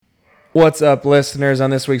What's up, listeners? On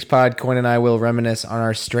this week's pod, Coyne and I will reminisce on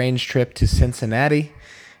our strange trip to Cincinnati.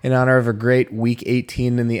 In honor of a great Week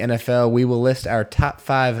 18 in the NFL, we will list our top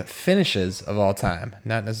 5 finishes of all time,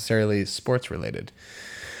 not necessarily sports-related.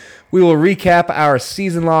 We will recap our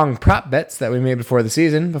season-long prop bets that we made before the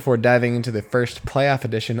season, before diving into the first playoff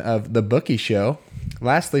edition of The Bookie Show.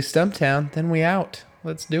 Lastly, Stumptown, then we out.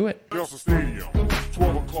 Let's do it. Delta Stadium,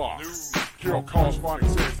 12 o'clock. Carol Collins,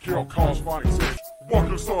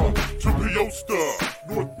 Walker's on to Peosta,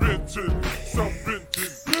 North Benton, South Benton,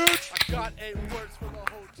 bitch. I got 8 words for the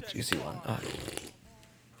hotel. Juicy one.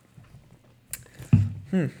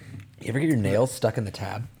 You ever get your nails stuck in the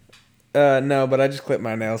tab? No, but I just clipped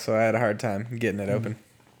my nail, so I had a hard time getting it open.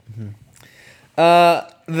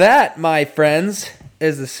 That, my friends,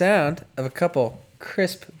 is the sound of a couple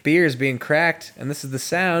crisp beers being cracked, and this is the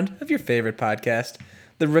sound of your favorite podcast,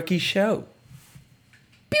 The Rookie Show.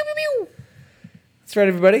 Pew, pew, pew. That's right,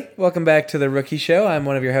 everybody. Welcome back to The Rookie Show. I'm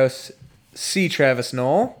one of your hosts, C. Travis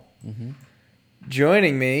Knoll.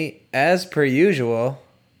 Joining me, as per usual,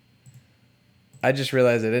 I just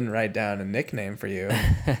realized I didn't write down a nickname for you.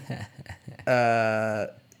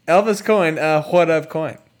 Elvis Coyne. What up,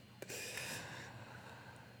 Coyne?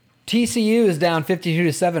 TCU is down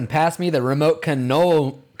 52-7. Pass me the remote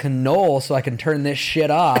Knoll so I can turn this shit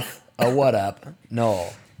off. What up,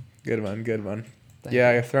 Knoll? Good one. Thank you.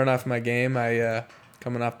 I've thrown off my game. I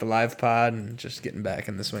coming off the live pod and just getting back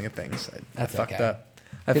in the swing of things. I fucked okay. up.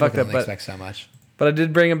 People can only expect so much. But I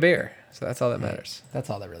did bring a beer, so that's all that matters. That's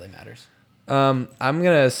all that really matters. I'm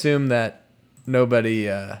gonna assume that nobody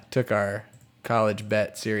took our college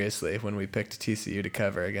bet seriously when we picked TCU to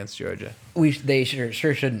cover against Georgia. They sure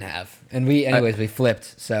shouldn't have. And we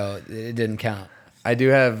flipped, so it didn't count. I do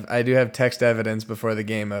have text evidence before the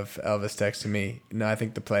game of Elvis texting me. No, I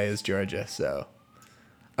think the play is Georgia, so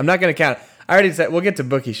I'm not gonna count. I already said we'll get to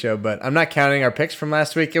Bookie Show, but I'm not counting our picks from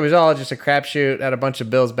last week. It was all just a crapshoot. Had a bunch of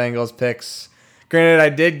Bills Bengals picks.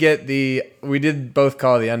 Granted, we did both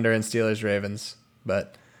call the under in Steelers Ravens,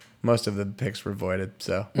 but most of the picks were voided,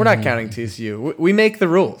 so we're not counting TCU. We make the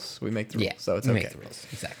rules. So it's okay. Make the rules.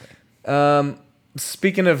 Exactly.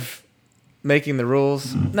 Speaking of making the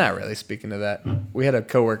rules, not really speaking of that. We had a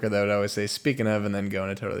coworker that would always say, speaking of, and then go in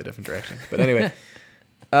a totally different direction. But anyway,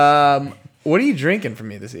 what are you drinking for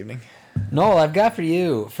me this evening? Noel, I've got for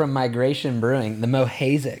you from Migration Brewing, the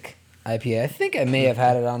Mohasic IPA. I think I may have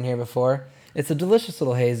had it on here before. It's a delicious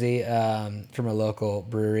little hazy from a local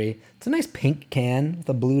brewery. It's a nice pink can with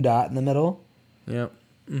a blue dot in the middle. Yep.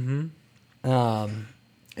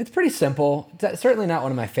 It's pretty simple. It's certainly not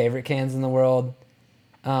one of my favorite cans in the world,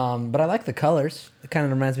 but I like the colors. It kind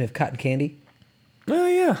of reminds me of cotton candy. Oh,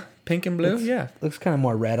 yeah. Pink and blue, yeah. Looks kind of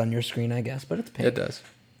more red on your screen, I guess, but it's pink. It does.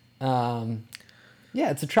 Yeah,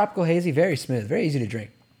 it's a tropical hazy, very smooth, very easy to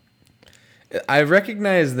drink. I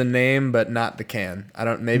recognize the name, but not the can.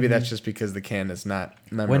 Maybe that's just because the can is not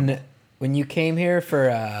memorable. When you came here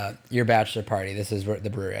for your bachelor party, this is the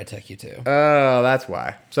brewery I took you to. Oh, that's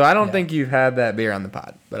why. So I don't think you've had that beer on the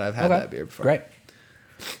pod, but I've had that beer before. Great.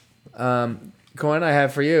 Coyne, I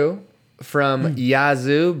have for you from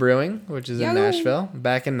Yazoo Brewing, which is in Nashville,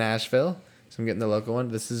 back in Nashville. So I'm getting the local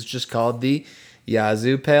one. This is just called the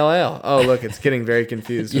Yazoo Pale Ale. Oh, look, it's getting very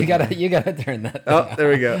confused. you gotta turn that. Oh, there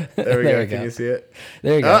we go. There we go. Can you see it?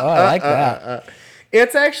 There you go. I like that.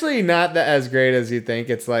 It's actually not as great as you think.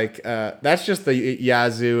 It's like that's just the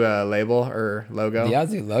Yazoo label or logo. The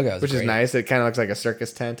Yazoo logo is which great. is nice. It kind of looks like a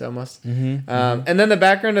circus tent almost. And then the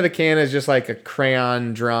background of the can is just like a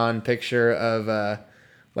crayon drawn picture of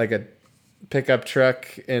like a pickup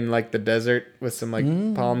truck in like the desert with some like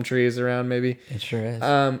palm trees around maybe. It sure is.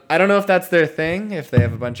 I don't know if that's their thing, if they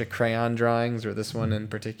have a bunch of crayon drawings or this one in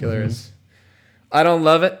particular is. I don't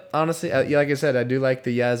love it, honestly. Like I said, I do like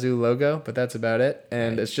the Yazoo logo, but that's about it.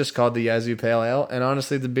 And it's just called the Yazoo Pale Ale. And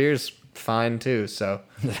honestly, the beer's fine too. So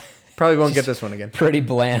probably won't get this one again. Pretty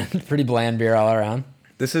bland beer all around.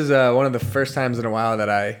 This is one of the first times in a while that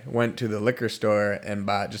I went to the liquor store and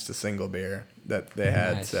bought just a single beer that they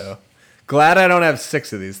had. Nice. So glad I don't have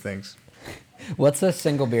 6 of these things. What's a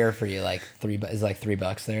single beer for you? Like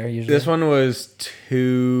 $3 there usually. This one was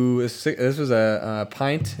This was a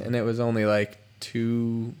pint, and it was only like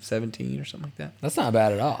 $2.17 or something like that. That's not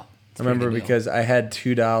bad at all. I remember because I had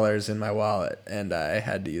 $2 in my wallet and I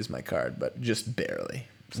had to use my card, but just barely.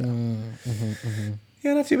 So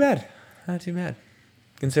yeah, not too bad. Not too bad.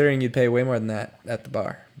 Considering you'd pay way more than that at the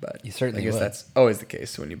bar, but you certainly I guess would. that's always the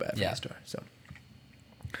case when you buy it from the store. So,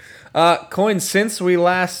 Coyne, since we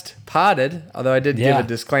last podded, although I did give a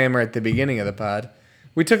disclaimer at the beginning of the pod,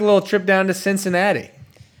 we took a little trip down to Cincinnati.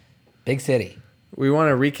 Big city. We want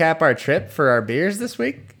to recap our trip for our beers this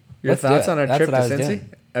week. Your Let's do thoughts it. on our That's trip to what I was Cincy? doing.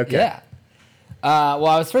 Okay. Yeah. Well,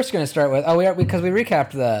 I was first going to start with because we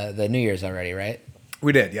recapped the New Year's already, right?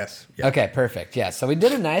 We did, yes. Yeah. Okay, perfect. Yeah, so we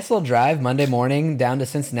did a nice little drive Monday morning down to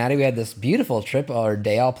Cincinnati. We had this beautiful trip or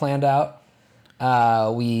day all planned out.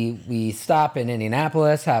 We stop in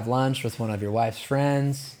Indianapolis, have lunch with one of your wife's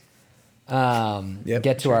friends.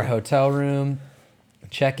 Get to our hotel room,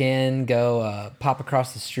 check in, go pop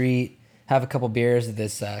across the street, have a couple beers at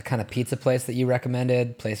this kind of pizza place that you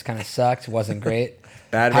recommended. Place kind of sucked, wasn't great.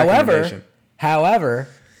 Bad recommendation. However,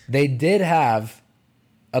 they did have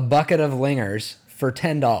a bucket of lingers for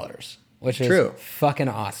 $10, which is True. fucking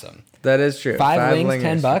awesome. That is true. Five wings,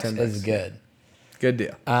 lingers $10 for is good. Good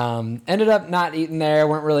deal. Ended up not eating there,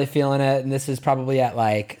 weren't really feeling it, and this is probably at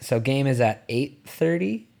so game is at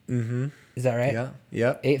 8:30. Mm-hmm. Is that right? Yeah.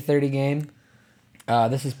 Yep. 8:30 game.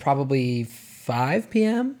 This is probably 5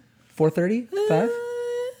 p.m. 4:30. 5.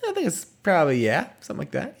 I think it's probably something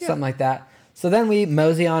like that. Yeah. Something like that. So then we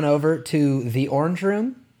mosey on over to the Orange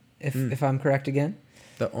Room, if I'm correct again.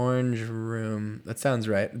 The Orange Room. That sounds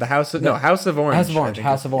right. The House of Orange. House of Orange. I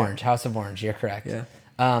House think. of Orange. House of Orange. You're correct. Yeah.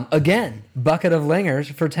 Again, bucket of lingers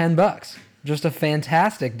for $10. Just a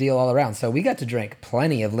fantastic deal all around. So we got to drink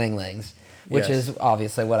plenty of Linglings, which Yes. is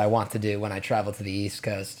obviously what I want to do when I travel to the East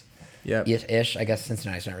Coast. Yep. Ish. I guess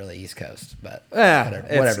Cincinnati's not really East Coast, but Whatever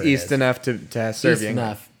it East is. enough to serve East you.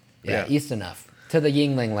 enough. Yeah, Yeah. East enough. To the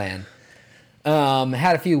Yingling land.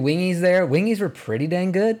 Had a few wingies there. Wingies were pretty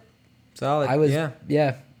dang good. Solid.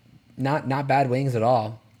 Not bad wings at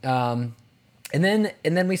all. And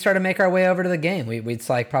then we started to make our way over to the game. It's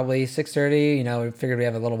like probably 6:30. We figured we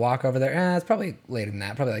have a little walk over there. It's probably later than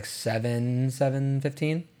that. Probably like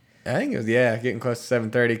 7:15. I think it was getting close to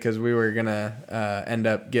 7:30 because we were gonna end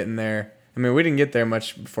up getting there. I mean, we didn't get there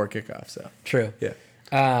much before kickoff, so True. yeah.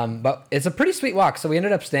 But it's a pretty sweet walk. So we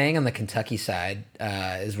ended up staying on the Kentucky side.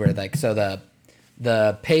 Is where the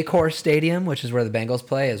Paycor Stadium, which is where the Bengals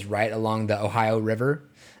play, is right along the Ohio River,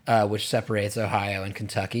 which separates Ohio and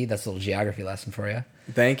Kentucky. That's a little geography lesson for you.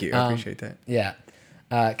 Thank you. I appreciate that. Yeah.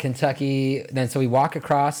 Kentucky. Then so we walk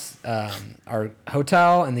across our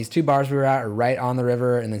hotel, and these two bars we were at are right on the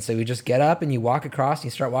river. And then so we just get up and you walk across, and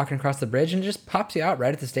you start walking across the bridge, and it just pops you out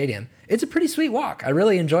right at the stadium. It's a pretty sweet walk. I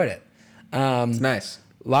really enjoyed it. It's nice.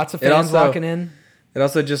 Lots of fans walking in. It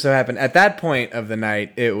also just so happened at that point of the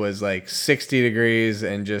night, it was like 60 degrees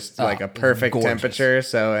and just like a perfect gorgeous. temperature.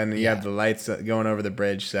 So, and you have the lights going over the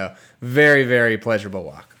bridge. So very, very pleasurable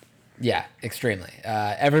walk. Yeah, extremely.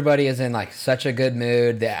 Everybody is in like such a good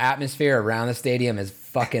mood. The atmosphere around the stadium is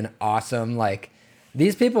fucking awesome. Like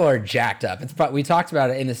these people are jacked up. We talked about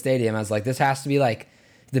it in the stadium. I was like, this has to be like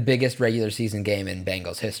the biggest regular season game in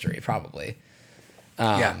Bengals history, probably.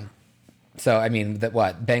 So I mean,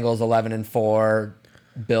 Bengals 11-4,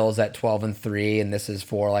 Bills at 12-3, and this is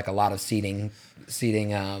for like a lot of seating. What's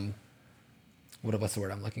the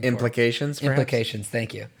word I'm looking for? Implications. Perhaps? Implications.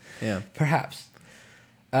 Thank you. Yeah. Perhaps.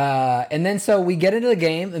 And then so we get into the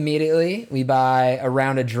game immediately. We buy a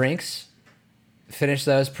round of drinks, finish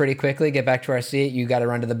those pretty quickly, get back to our seat. You got to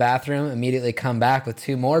run to the bathroom, immediately come back with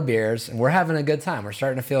 2 more beers, and we're having a good time. We're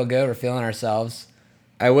starting to feel good. We're feeling ourselves.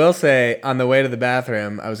 I will say, on the way to the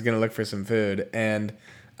bathroom, I was going to look for some food, and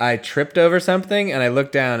I tripped over something, and I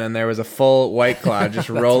looked down, and there was a full White Claw just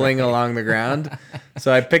rolling along the ground.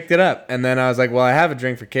 So I picked it up, and then I was like, well, I have a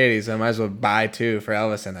drink for Katie, so I might as well buy 2 for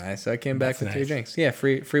Elvis and I. So I came back with 2 drinks. Yeah,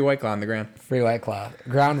 free White Claw on the ground. Free White Claw.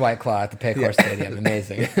 Ground White Claw at the Paycor Stadium.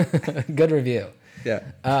 Amazing. Good review. Yeah.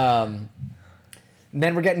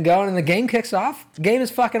 Then we're getting going, and the game kicks off. The game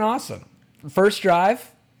is fucking awesome. First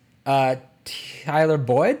drive, Tyler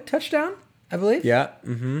Boyd touchdown, I believe. Yeah.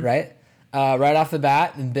 Mm-hmm. Right? Right off the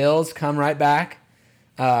bat, the Bills come right back,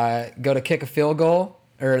 go to kick a field goal,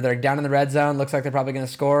 or they're down in the red zone. Looks like they're probably going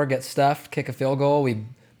to score, get stuffed, kick a field goal. We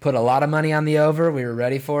put a lot of money on the over. We were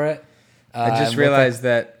ready for it. I just realized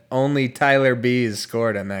that only Tyler Bees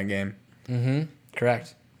scored in that game. Mm-hmm.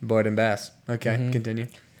 Correct. Boyd and Bass. Okay, continue.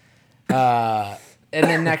 And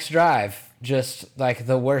then next drive, just like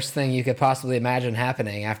the worst thing you could possibly imagine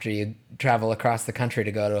happening after you travel across the country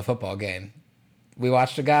to go to a football game. We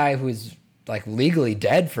watched a guy who's like legally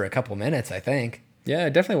dead for a couple minutes, I think. Yeah, I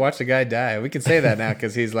definitely watched a guy die. We can say that now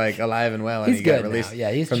because he's like alive and well, and He's he got good now. released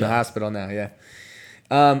Yeah, he's from the chill. hospital now. Yeah.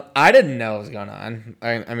 I didn't know what was going on.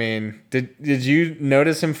 I mean, did you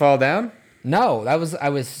notice him fall down? No, I was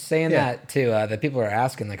saying Yeah. that to the people were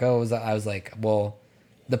asking, like, oh, I was like, well,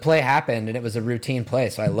 the play happened and it was a routine play,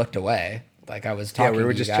 so I looked away. Like I was talking we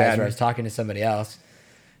were to you just guys, chatting. or I was talking to somebody else.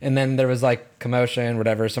 And then there was like commotion,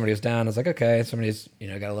 whatever. Somebody was down. I was like, okay, somebody's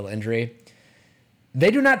got a little injury. They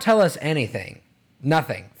do not tell us anything.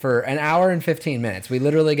 Nothing for an hour and 15 minutes. We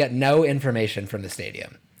literally get no information from the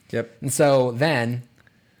stadium. Yep. And so then,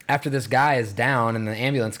 after this guy is down and the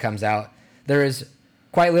ambulance comes out, there is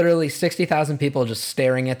quite literally 60,000 people just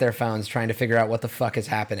staring at their phones trying to figure out what the fuck is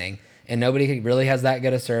happening. And nobody really has that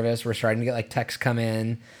good of service. We're starting to get like texts come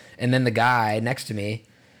in. And then the guy next to me,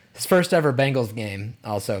 his first ever Bengals game,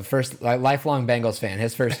 also first lifelong Bengals fan,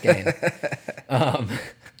 his first game.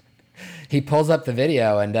 He pulls up the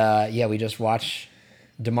video and we just watch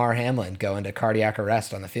Damar Hamlin go into cardiac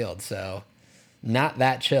arrest on the field. So not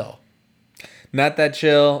that chill. Not that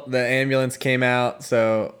chill. The ambulance came out.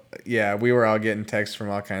 So yeah, we were all getting texts from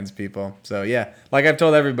all kinds of people. So yeah, like I've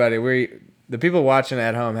told everybody, the people watching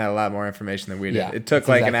at home had a lot more information than we did. Yeah, it took that's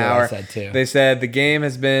like exactly an what I hour. said too. They said the game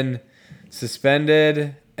has been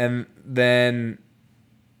suspended, and then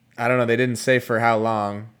I don't know. They didn't say for how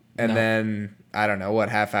long, and then I don't know what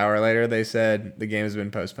half hour later they said the game has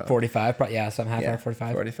been postponed. 45, some half hour,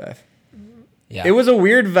 45. 45. Yeah, It was a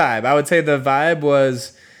weird vibe. I would say the vibe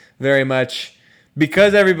was very much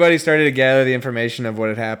because everybody started to gather the information of what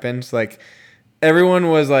had happened. Like everyone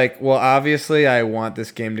was like, well, obviously I want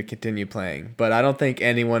this game to continue playing, but I don't think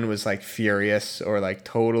anyone was like furious or like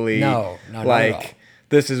totally no, not at all. like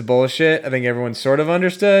this is bullshit. I think everyone sort of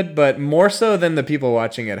understood, but more so than the people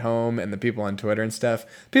watching at home and the people on Twitter and stuff.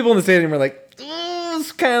 People in the stadium were like, oh,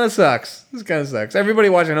 this kind of sucks. This kind of sucks. Everybody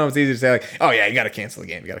watching at home, it's easy to say like, oh yeah, you got to cancel the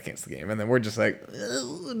game. You got to cancel the game. And then we're just like,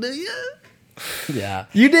 oh, do you? Yeah.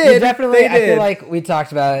 You did. Definitely. They I feel did. like we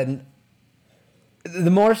talked about it. And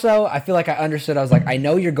the more so, I feel like I understood. I was like, I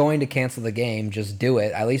know you're going to cancel the game. Just do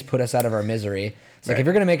it. At least put us out of our misery. It's like, if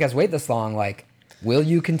you're going to make us wait this long, like, will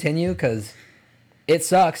you continue? Because it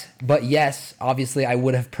sucks. But yes, obviously, I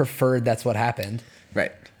would have preferred that's what happened.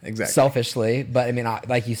 Right. Exactly. Selfishly. But I mean,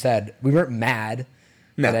 like you said, we weren't mad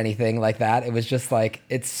at anything like that. It was just like,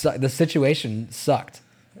 the situation sucked.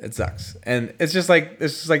 It sucks. And it's just like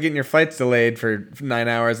getting your flights delayed for 9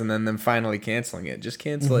 hours and then them finally canceling it. Just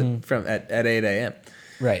cancel it from at 8 a.m.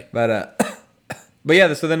 Right. But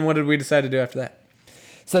yeah, so then what did we decide to do after that?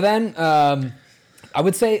 So then I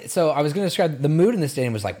would say, I was going to describe the mood in the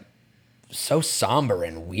stadium was like so somber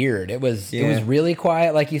and weird. It was really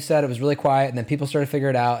quiet. Like you said, it was really quiet. And then people started to figure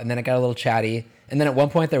it out. And then it got a little chatty. And then at one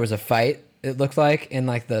point there was a fight, it looked like, in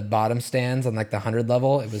like the bottom stands on like the 100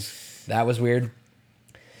 level. That was weird.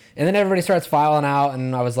 And then everybody starts filing out,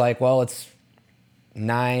 and I was like, well, it's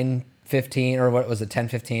 9:15, or what was it,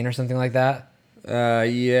 10:15 or something like that?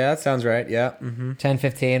 Yeah, that sounds right. Yeah.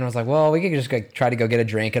 10:15. I was like, well, we could just try to go get a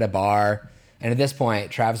drink at a bar. And at this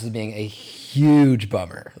point, Travis is being a huge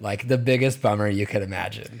bummer, like the biggest bummer you could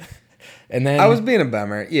imagine. And then I was being a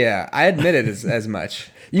bummer. Yeah, I admitted as much.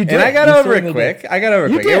 You did. And I got You over it certainly quick. did. I got over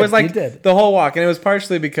it You quick. did. It was You like did. the whole walk, and it was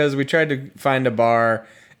partially because we tried to find a bar,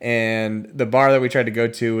 and the bar that we tried to go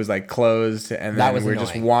to was like closed, and That then was we were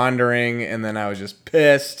just annoying. wandering, and then I was just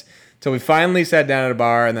pissed. So we finally sat down at a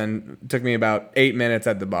bar, and then it took me about 8 minutes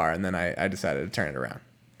at the bar, and then I decided to turn it around.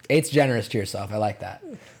 8's generous to yourself. I like that.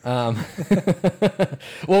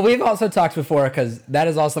 Well, we've also talked before, because that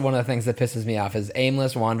is also one of the things that pisses me off is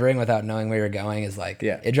aimless wandering without knowing where you're going is like,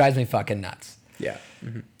 it drives me fucking nuts. Yeah.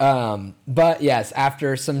 But yes,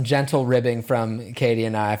 after some gentle ribbing from Katie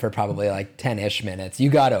and I for probably like 10-ish minutes, you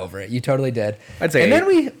got over it. You totally did. I'd say and 8.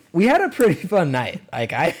 then we had a pretty fun night.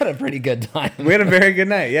 Like, I had a pretty good time. We had a very good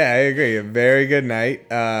night. Yeah, I agree. A very good night.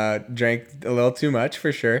 Drank a little too much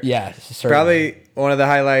for sure. Yeah, certainly. Probably one of the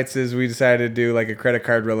highlights is we decided to do like a credit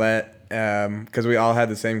card roulette because we all had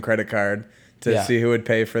the same credit card to see who would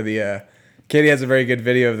pay for the. Katie has a very good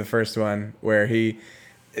video of the first one where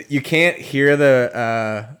you can't hear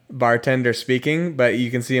the bartender speaking, but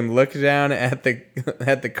you can see him look down at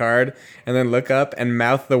the card and then look up and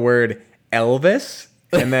mouth the word Elvis.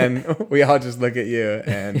 And then we all just look at you,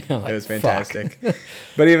 and Like, it was fantastic.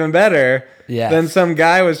 But even better, then some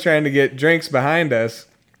guy was trying to get drinks behind us,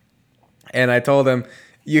 and I told him,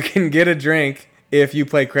 you can get a drink if you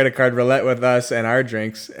play credit card roulette with us and our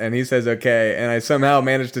drinks. And he says, okay. And I somehow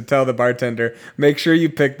managed to tell the bartender, make sure you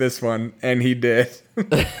pick this one. And he did.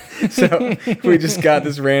 So we just got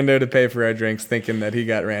this rando to pay for our drinks thinking that he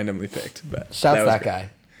got randomly picked. But Shouts that great. guy.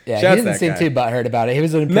 Yeah, Shouts he didn't that seem guy. too butthurt about it. He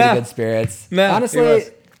was in pretty good spirits. No, he honestly,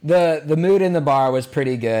 was. the mood in the bar was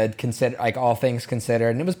pretty good, like all things considered,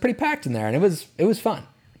 and it was pretty packed in there, and it was fun.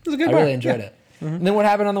 It was a good I bar. really enjoyed it. And then what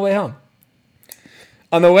happened on the way home?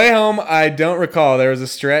 On the way home, I don't recall. There was a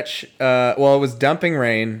stretch. It was dumping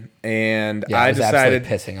rain, and Yeah, it I was decided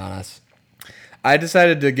absolutely pissing on us. I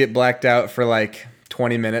decided to get blacked out for like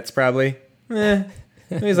 20 minutes, probably.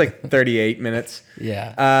 It was like 38 minutes.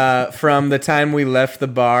 Yeah. From the time we left the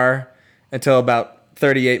bar until about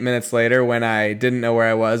 38 minutes later when I didn't know where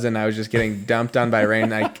I was and I was just getting dumped on by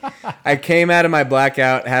rain. I came out of my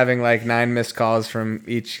blackout having like 9 missed calls from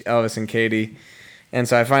each Elvis and Katie. And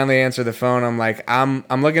so I finally answered the phone. I'm like, I'm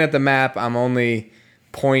looking at the map. I'm only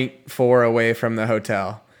 0.4 away from the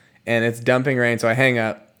hotel and it's dumping rain. So I hang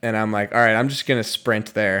up and I'm like, all right, I'm just going to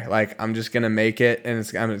sprint there. Like, I'm just going to make it and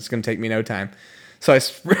it's going to take me no time. So I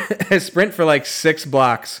sprint for like 6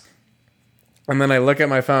 blocks. And then I look at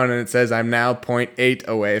my phone and it says I'm now 0.8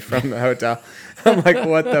 away from the hotel. I'm like,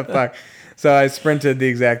 what the fuck? So I sprinted the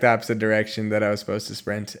exact opposite direction that I was supposed to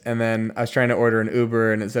sprint. And then I was trying to order an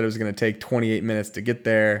Uber and it said it was going to take 28 minutes to get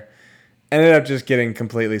there. Ended up just getting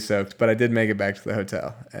completely soaked, but I did make it back to the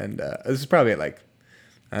hotel. And this is probably at like,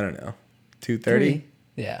 I don't know, 2:30?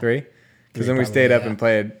 Yeah. 3? Because then we stayed up and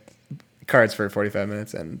played cards for 45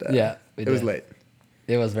 minutes and it was late.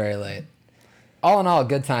 It was very late. All in all, a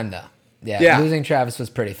good time though. Yeah, losing Travis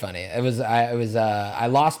was pretty funny. I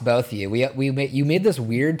lost both of you. You made this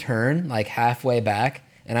weird turn like halfway back,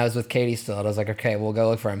 and I was with Katie still. And I was like, okay, we'll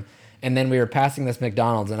go look for him. And then we were passing this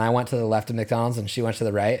McDonald's, and I went to the left of McDonald's, and she went to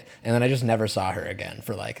the right, and then I just never saw her again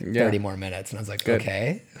for like 30 more minutes. And I was like,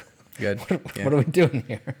 okay, good. What are we doing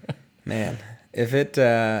here? Man, if it,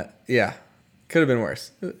 could have been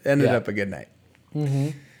worse. It ended up a good night. Mm-hmm.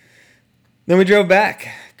 Then we drove back,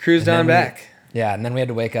 cruised on back. And then we had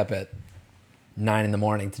to wake up at 9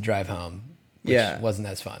 a.m. to drive home, which wasn't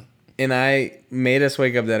as fun. And I made us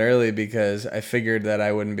wake up that early because I figured that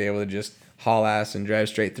I wouldn't be able to just haul ass and drive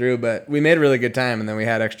straight through. But we made a really good time, and then we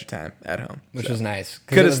had extra time at home, which was nice.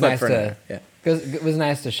 Could have slept for a night. Yeah, because it was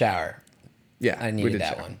nice to shower. Yeah, I needed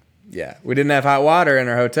that one. Yeah, we didn't have hot water in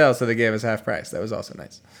our hotel, so they gave us half price. That was also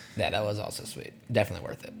nice. Yeah, that was also sweet. Definitely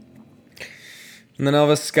worth it. And then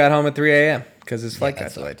Elvis got home at 3 a.m. because his flight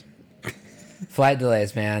got delayed. Flight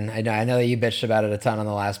delays, man. I know that you bitched about it a ton on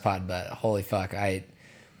the last pod, but holy fuck. My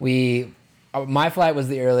flight was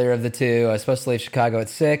the earlier of the two. I was supposed to leave Chicago at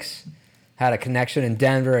 6. Had a connection in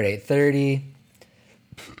Denver at 8:30.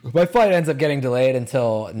 My flight ends up getting delayed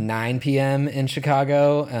until 9 p.m. in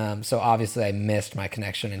Chicago. So obviously I missed my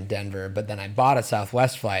connection in Denver, but then I bought a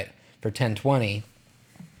Southwest flight for 10:20.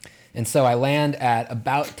 And so I land at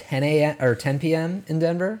about 10 a.m. or 10 p.m. in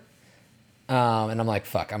Denver. And I'm like,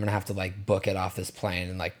 fuck, I'm going to have to like book it off this plane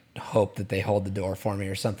and like hope that they hold the door for me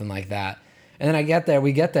or something like that. And then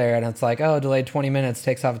we get there and it's like, oh, delayed 20 minutes,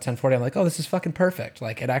 takes off at 10:40. I'm like, oh, this is fucking perfect.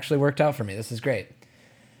 Like it actually worked out for me. This is great.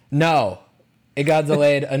 No, it got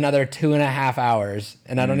delayed another 2.5 hours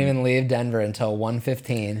and I don't even leave Denver until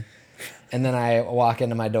 1:15. And then I walk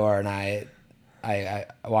into my door and I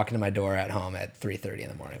walk into my door at home at 3:30 in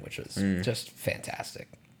the morning, which was just fantastic.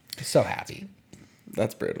 So happy.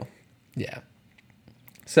 That's brutal. Yeah.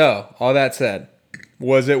 So, all that said,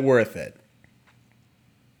 was it worth it?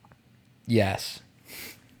 Yes.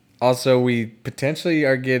 Also, we potentially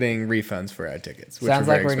are getting refunds for our tickets. Which Sounds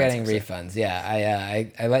like we're getting refunds.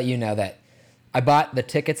 Yeah. I let you know that I bought the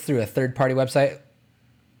tickets through a third-party website.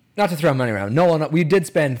 Not to throw money around. We did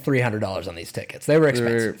spend $300 on these tickets. They were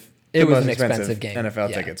expensive. It was an expensive game.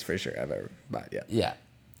 NFL tickets for sure I've ever bought. Yeah. Yeah.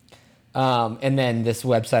 And then this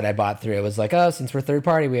website I bought through, it was like, oh, since we're third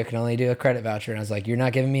party, we can only do a credit voucher. And I was like, you're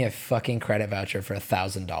not giving me a fucking credit voucher for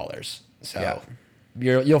 $1,000. So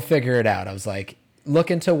you'll figure it out. I was like,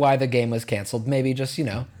 look into why the game was canceled. Maybe just,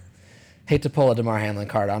 hate to pull a DeMar Hamlin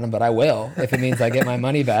card on him, but I will if it means I get my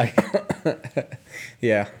money back.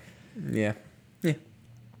 Yeah.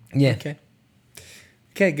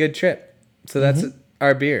 Okay, good trip. So that's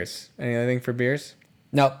our beers. Anything for beers?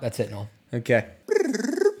 Nope, that's it, Noel. Okay.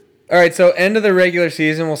 All right, so end of the regular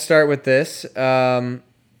season. We'll start with this.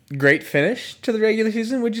 Great finish to the regular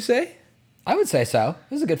season, would you say? I would say so.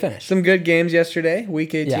 It was a good finish. Some good games yesterday.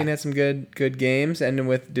 Week 18 had some good games. Ending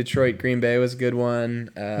with Detroit, Green Bay was a good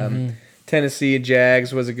one. Tennessee,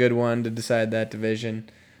 Jags was a good one to decide that division.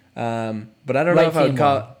 But I don't know if I would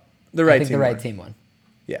call it the right team. The right team won.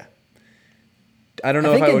 Yeah. I don't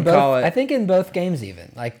know if I would call it. I think in both games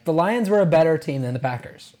even. Like the Lions were a better team than the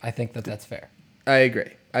Packers. I think that's fair. I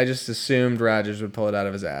agree. I just assumed Rodgers would pull it out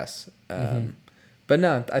of his ass. But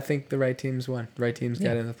no, I think the right teams won. The right teams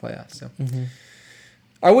got in the playoffs. So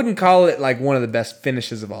I wouldn't call it like one of the best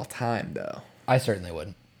finishes of all time, though. I certainly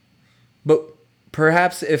wouldn't. But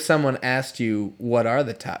perhaps if someone asked you what are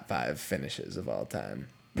the top 5 finishes of all time,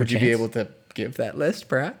 would you be able to give that list,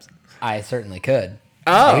 perhaps? I certainly could.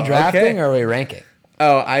 Oh, are we drafting or are we ranking?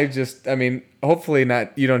 Oh, hopefully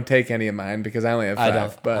not. You don't take any of mine because I only have 5. I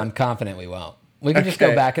don't. But I'm confident we won't. We can just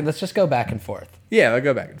go back and let's just go back and forth. Yeah, we'll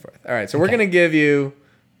go back and forth. All right, so we're going to give you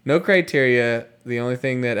no criteria. The only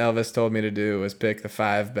thing that Elvis told me to do was pick the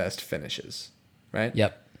 5 best finishes, right?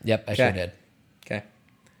 Yep, I sure did. Okay.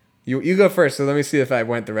 You go first, so let me see if I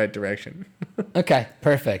went the right direction. Okay,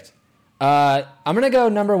 perfect. I'm gonna go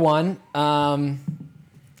number one. I'm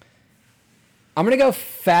gonna go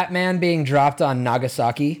Fat Man being dropped on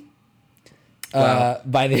Nagasaki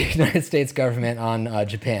by the United States government on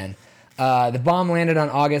Japan. The bomb landed on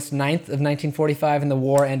August 9th of 1945, and the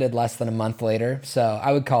war ended less than a month later. So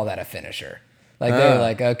I would call that a finisher. Like they were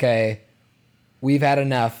like, okay, we've had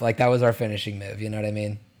enough. Like that was our finishing move. You know what I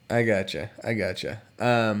mean? I gotcha.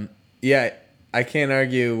 Yeah, I can't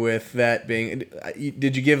argue with that being.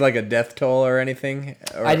 Did you give like a death toll or anything?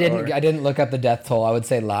 I didn't look up the death toll. I would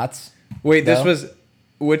say lots. Wait, this though. was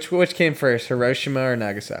which came first, Hiroshima or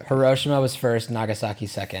Nagasaki? Hiroshima was first, Nagasaki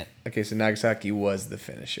second. Okay, so Nagasaki was the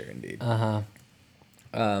finisher, indeed.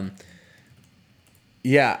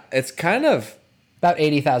 Yeah, it's kind of About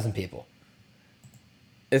 80,000 people.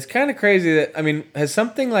 It's kind of crazy that, I mean, has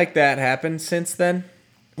something like that happened since then?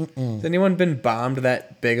 Has anyone been bombed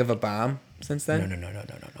that big of a bomb since then?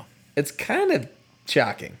 No. It's kind of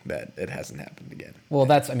shocking that it hasn't happened again. Well,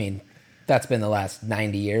 that's been the last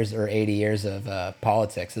 90 years or 80 years of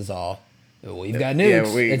politics is all. We've got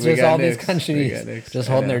nukes. It's we just got all nukes. these We countries got nukes. just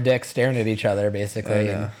I holding know. their dicks, staring at each other, I basically.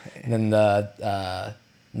 know. And then the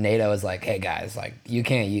NATO is like, hey guys, like you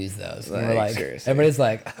can't use those. And we're like, seriously. everybody's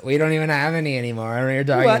like, we don't even have any anymore. I don't know what you're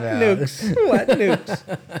talking What about. nukes? What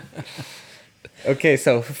nukes? Okay,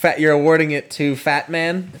 so you're awarding it to Fat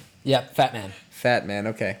Man? Yep, Fat Man. Fat Man,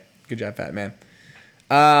 okay. Good job, Fat Man.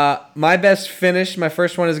 My best finish, my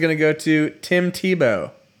first one is going to go to Tim Tebow.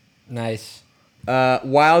 Nice.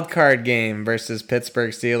 Wild card game versus Pittsburgh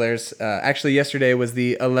Steelers. Actually, yesterday was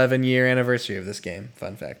the 11-year anniversary of this game.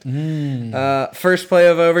 Fun fact. First play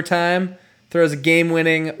of overtime, throws a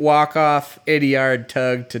game-winning walk-off 80-yard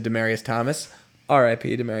tug to Demaryius Thomas.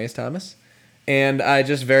 R.I.P. Demaryius Thomas. And I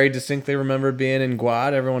just very distinctly remember being in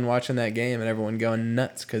Guad, everyone watching that game, and everyone going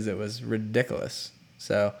nuts because it was ridiculous.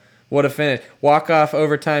 So, what a finish. Walk-off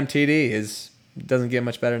overtime TD doesn't get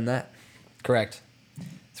much better than that. Correct.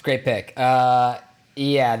 It's a great pick. Yeah,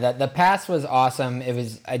 the pass was awesome. It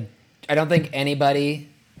was I don't think anybody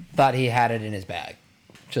thought he had it in his bag.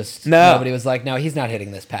 Just nobody was like, no, he's not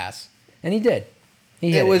hitting this pass. And he did.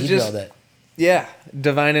 He hit it. He drilled it. Yeah,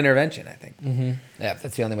 divine intervention, I think. Yeah,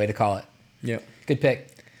 that's the only way to call it. Yep. Good pick.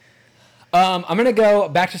 I'm going to go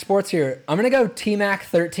back to sports here. I'm going to go T-Mac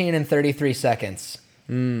 13 and 33 seconds.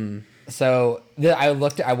 So I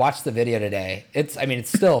watched the video today. It's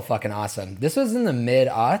still fucking awesome. This was in the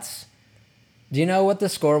mid-aughts. Do you know what the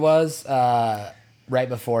score was right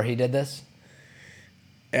before he did this?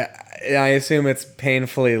 I assume it's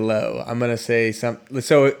painfully low. I'm going to say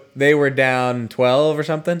so they were down 12 or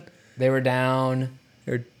something? They were down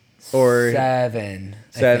or 7.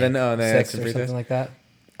 7? Oh, no, 6 that's or something like that.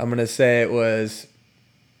 I'm going to say it was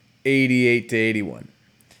 88 to 81.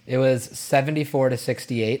 It was 74 to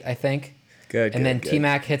 68, I think. Good. And then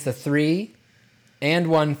T-Mac hits a 3 and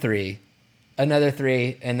 1 3, another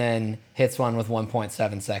 3, and then hits one with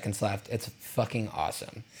 1.7 seconds left. It's fucking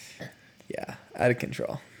awesome. Yeah, out of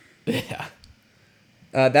control. Yeah.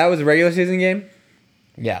 That was a regular season game?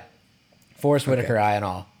 Yeah. Forrest Whitaker, eye and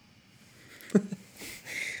all.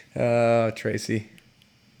 Oh, Tracy.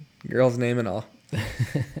 Girl's name and all.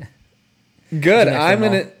 Good. I'm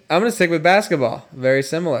gonna stick with basketball. Very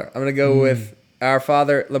similar. I'm gonna go with our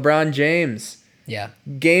father, LeBron James. Yeah.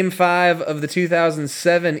 Game 5 of the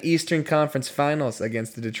 2007 Eastern Conference Finals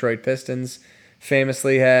against the Detroit Pistons.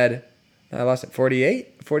 Famously had, I lost it,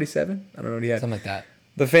 48? 47? I don't know what he had. Something like that.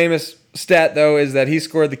 The famous stat, though, is that he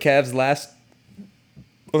scored the Cavs' last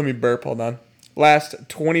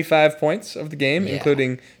 25 points of the game,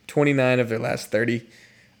 including 29 of their last 30.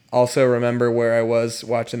 Also remember where I was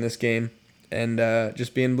watching this game and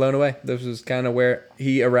just being blown away. This was kind of where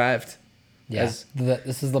he arrived. Yeah.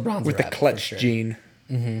 This is LeBron's with the rep, clutch for sure. gene.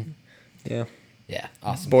 Mm-hmm. Yeah. Yeah.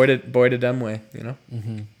 Awesome. Boy to dumb way, you know?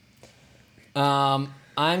 Mm-hmm.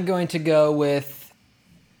 I'm going to go with,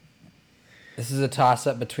 this is a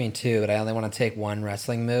toss-up between two, but I only want to take one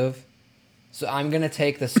wrestling move. So I'm going to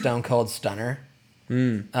take the Stone Cold Stunner,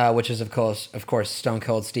 which is, of course, Stone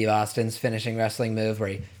Cold Steve Austin's finishing wrestling move where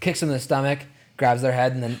he kicks him in the stomach, grabs their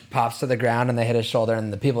head, and then pops to the ground, and they hit his shoulder,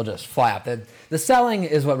 and the people just fly up. The selling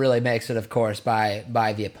is what really makes it, of course, by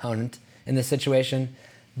the opponent in this situation.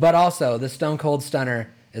 But also, the Stone Cold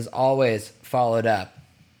Stunner is always followed up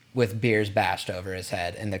with beers bashed over his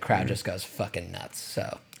head, and the crowd just goes fucking nuts.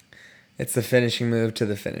 So It's the finishing move to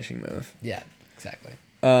the finishing move. yeah, exactly.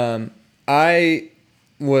 I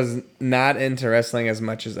was not into wrestling as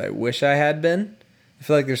much as I wish I had been. I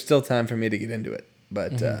feel like there's still time for me to get into it,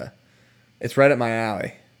 but it's right up my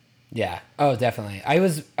alley. Yeah. Oh, definitely. I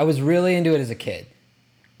was really into it as a kid.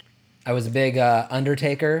 I was a big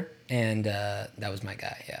Undertaker, and that was my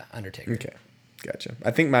guy. Yeah, Undertaker. Okay, gotcha.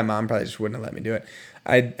 I think my mom probably just wouldn't have let me do it.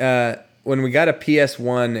 When we got a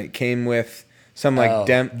PS1, it came with some like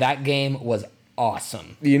That game was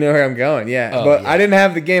awesome. You know where I'm going, yeah. Oh, but yeah. I didn't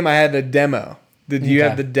have the game. I had the demo. Did you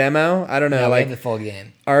have the demo? I don't know. No, like we had the full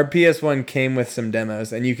game. Our PS1 came with some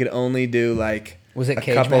demos, and you could only do like Was it a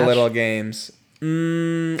cage couple match? little games.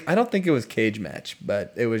 I don't think it was cage match,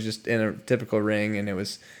 but it was just in a typical ring, and it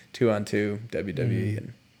was 2-on-2 WWE,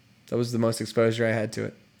 and that was the most exposure I had to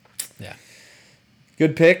it. Yeah.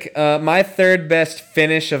 Good pick. My third best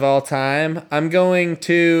finish of all time. I'm going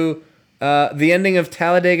to the ending of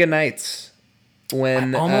Talladega Nights.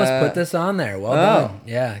 When I almost put this on there. Well done.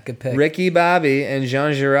 Yeah, good pick. Ricky Bobby and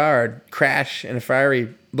Jean Girard crash in a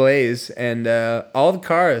fiery blaze, and all the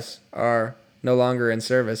cars are no longer in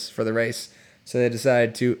service for the race. So they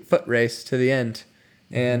decide to foot race to the end.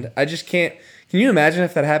 And I just can't... Can you imagine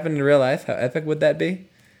if that happened in real life? How epic would that be?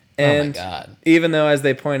 And oh my God. even though, as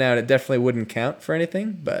they point out, it definitely wouldn't count for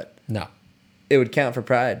anything, but No. it would count for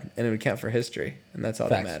pride, and it would count for history, and that's all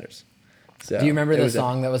Facts. that matters. So Do you remember it the was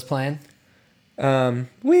song that was playing?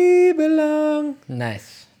 We belong...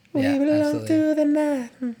 Nice. We Yeah, belong absolutely. to the night.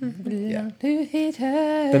 Yeah.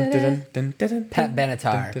 Pat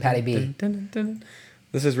Benatar, Patty B.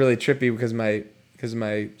 This is really trippy because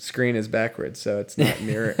my screen is backwards, so it's not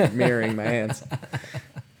mirroring my hands.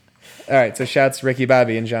 All right, so shouts Ricky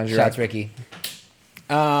Bobby and Jean Girard. Shouts Ricky.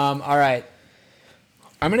 All right.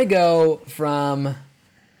 I'm going to go from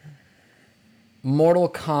Mortal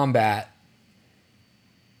Kombat.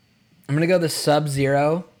 I'm going to go the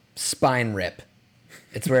Sub-Zero spine rip.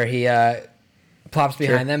 It's where he plops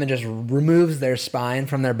behind them and just removes their spine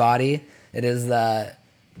from their body. It is the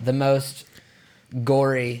most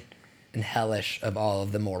gory and hellish of all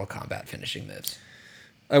of the Mortal Kombat finishing moves.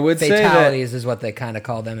 I would say that Fatalities is what they kind of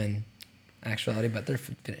call them in actuality, but they're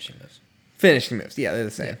finishing moves. finishing moves. Yeah, they're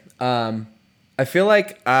the same. I feel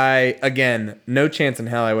like again, no chance in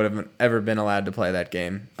hell I would have ever been allowed to play that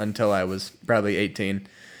game until I was probably 18.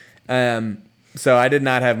 So I did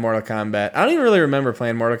not have Mortal Kombat. I don't even really remember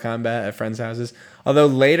playing Mortal Kombat at friends' houses. Although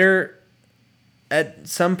later, at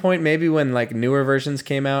some point, maybe when like newer versions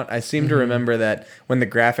came out, I seem to remember that when the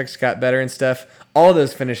graphics got better and stuff, all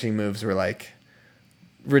those finishing moves were like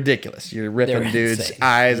ridiculous. You're ripping They're dudes' insane.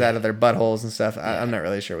 eyes out of their buttholes and stuff. I'm not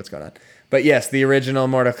really sure what's going on. But yes, the original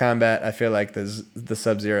Mortal Kombat, I feel like the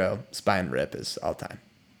Sub-Zero spine rip is all time.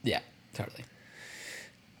 Yeah, totally.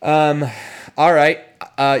 All right.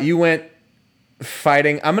 You went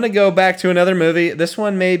fighting. I'm going to go back to another movie. This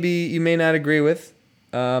one maybe you may not agree with.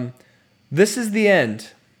 This is the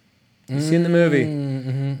end. You've seen the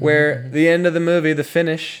movie where the end of the movie, the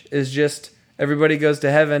finish is just everybody goes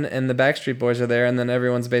to heaven and the Backstreet Boys are there, and then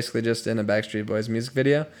everyone's basically just in a Backstreet Boys music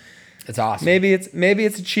video. It's awesome. Maybe it's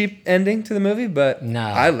a cheap ending to the movie, but No.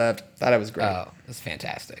 I thought it was great. Oh, it's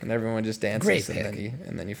fantastic. And everyone just dances Great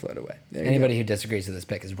and then you float away. There you Anybody who disagrees with this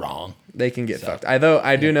pick is wrong. go. They can get fucked.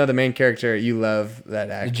 I do know the main character. You love that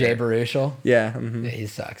actor. Jay Baruchel. Yeah. Yeah, he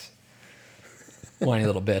sucks. Whiny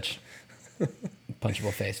little bitch.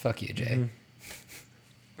 Punchable face. Fuck you, Jay.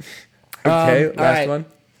 Okay, all last right. one.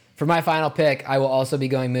 For my final pick, I will also be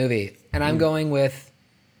going movie. And I'm going with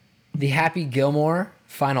the Happy Gilmore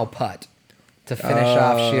final putt to finish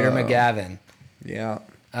off Shooter McGavin Yeah.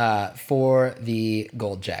 for the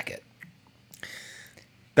gold jacket.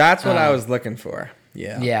 That's what I was looking for.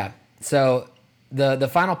 Yeah. Yeah. So the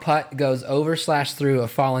final putt goes over/through a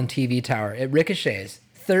fallen TV tower. It ricochets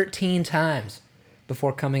 13 times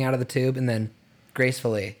before coming out of the tube and then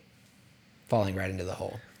gracefully falling right into the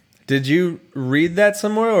hole. Did you read that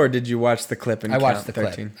somewhere, or did you watch the clip and I count watched the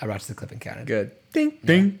 13? clip. I watched the clip and counted. Good. Ding,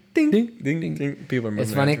 ding, ding, ding, ding, ding. People are moving.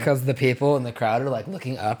 It's funny around. because the people in the crowd are like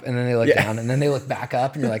looking up and then they look Yeah. down and then they look back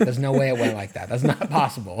up and you're like, there's no way it went like that. That's not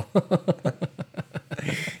possible.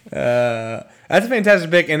 That's a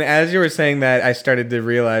fantastic pick. And as you were saying that, I started to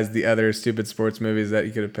realize the other stupid sports movies that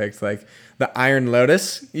you could have picked, like the Iron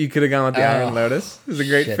Lotus. You could have gone with the Iron Lotus. It was a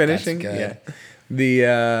great shit, finishing. that's good. Yeah.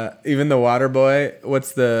 The even the Water Boy.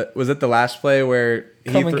 Was it the last play where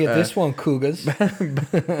Come and get this one, Cougars.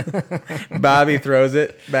 Bobby throws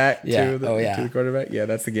it back Yeah. to the to the quarterback? Yeah,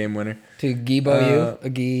 that's the game winner. To Gibo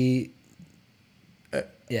you.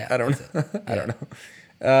 Yeah. I don't know. I don't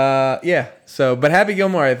know. Yeah. So, but Happy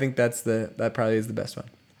Gilmore, I think that probably is the best one.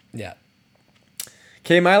 Yeah.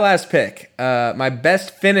 Okay, my last pick. My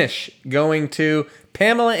best finish going to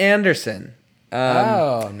Pamela Anderson.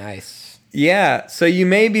 Oh, nice. Yeah, so you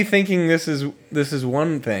may be thinking this is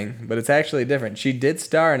one thing, but it's actually different. She did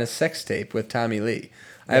star in a sex tape with Tommy Lee.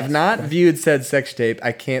 I have not viewed said sex tape.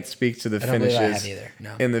 I can't speak to the I don't believe I finishes have either.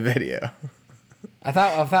 No. in the video.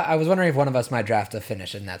 I was wondering if one of us might draft a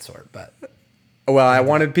finish in that sort, but Well, I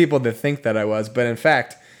wanted people to think that I was, but in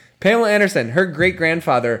fact, Pamela Anderson, her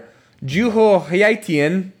great-grandfather, Juho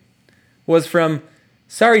Haitian, was from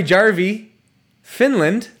Saarijärvi,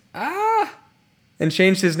 Finland, and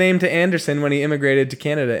changed his name to Anderson when he immigrated to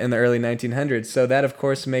Canada in the early 1900s. So that, of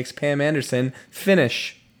course, makes Pam Anderson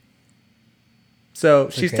Finnish. So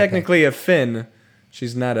she's technically a Finn.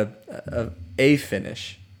 She's not a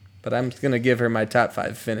Finnish. But I'm going to give her my top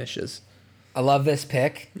 5 finishes. I love this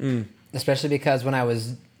pick, especially because when I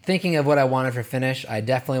was thinking of what I wanted for finish, I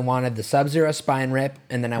definitely wanted the Sub-Zero spine rip,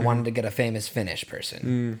 and then I wanted to get a famous Finnish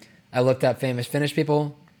person. I looked up famous Finnish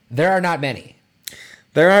people. There are not many.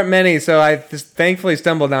 There aren't many, so I thankfully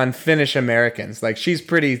stumbled on Finnish Americans. Like, she's not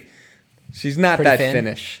Pretty that Finn?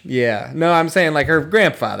 Finnish. Yeah. No, I'm saying, like, her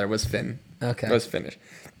grandfather was Okay. Was Finnish.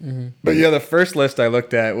 But yeah, the first list I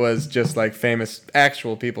looked at was just, like, famous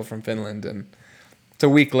actual people from Finland, and it's a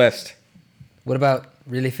weak list. What about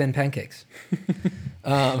really thin pancakes?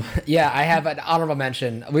 Yeah, I have an honorable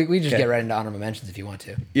mention. We just get right into honorable mentions if you want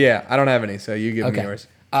to. Yeah, I don't have any, so you give me yours.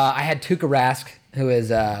 I had Tuukka Rask, who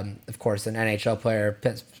is, of course, an NHL player,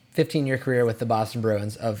 15-year career with the Boston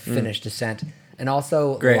Bruins of Finnish descent, and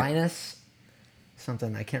also Linus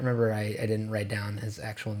something. I can't remember. I didn't write down his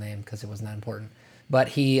actual name because it wasn't that important. But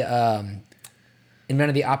he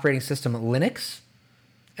invented the operating system Linux,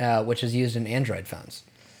 which is used in Android phones.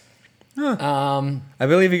 Huh. I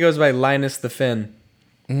believe he goes by Linus the Finn.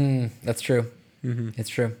 That's true. It's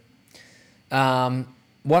true.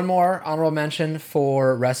 One more honorable mention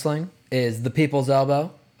for wrestling is The People's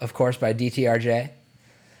Elbow, of course, by DTRJ.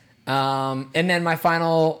 And then my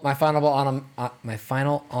final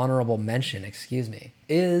honorable mention,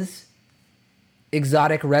 is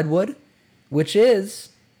Exotic Redwood, which is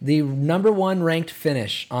the #1 ranked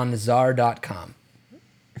finish on Czar.com.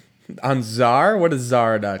 On Czar? What is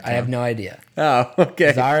Czar.com? I have no idea. Oh,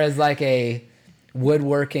 okay. Czar is like a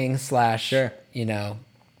woodworking / Sure.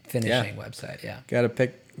 finishing website. Yeah. Got to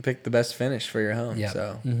pick the best finish for your home. Yep.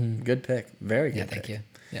 So good pick. Very good. Yeah. Thank you.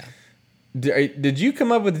 Yeah. Did you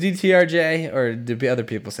come up with DTRJ, or did other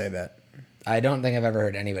people say that? I don't think I've ever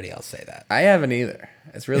heard anybody else say that. I haven't either.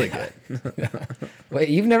 It's really good. Wait,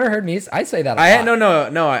 you've never heard me? I say that a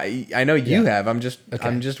lot. No. I know you have. I'm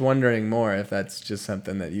just wondering more if that's just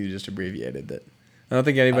something that you just abbreviated. That I don't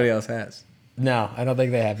think anybody else has. No, I don't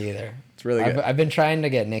think they have either. It's really good. I've been trying to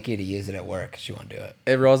get Nikki to use it at work. She won't do it.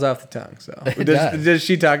 It rolls off the tongue. So does. does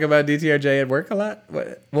she talk about DTRJ at work a lot?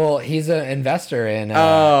 What? Well, he's an investor in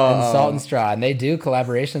Salt and Straw, and they do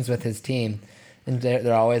collaborations with his team, and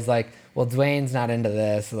they're always like, "Well, Dwayne's not into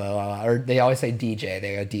this," blah, blah, blah. Or they always say DJ.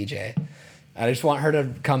 They go DJ. I just want her to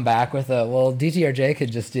come back with well, DTRJ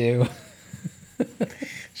could just do.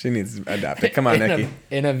 She needs to adopt it. Come on, Nikki.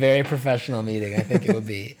 In a very professional meeting, I think it would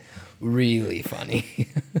be really funny.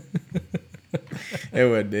 It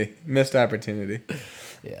would be. Missed opportunity.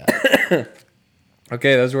 Yeah.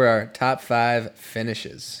 Okay, those were our top 5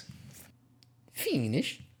 finishes.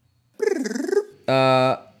 Finish.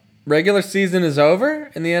 Regular season is over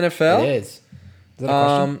in the NFL? It is. Is that a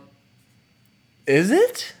question? Is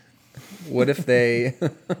it? What if they...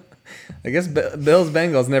 I guess Bills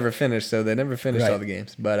Bengals never finished, so they never finished all the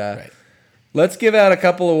games. But let's give out a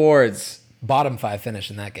couple awards. Bottom 5 finish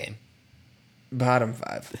in that game. Bottom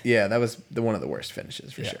 5. Yeah, that was one of the worst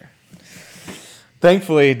finishes for sure.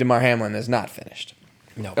 Thankfully, DeMar Hamlin is not finished.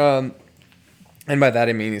 No. And by that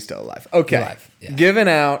I mean he's still alive. Okay. Alive, yeah. Giving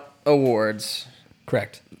out awards.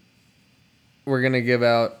 Correct. We're gonna give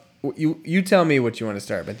out. You tell me what you want to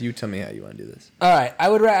start, but you tell me how you want to do this. All right.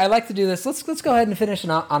 I like to do this. Let's go ahead and finish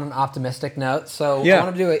on an optimistic note. So I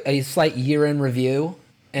want to do a slight year-end review,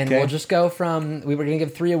 and we'll just go from. We were gonna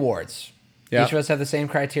give 3 awards. Each of us have the same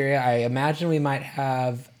criteria. I imagine we might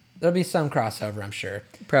have. There'll be some crossover, I'm sure.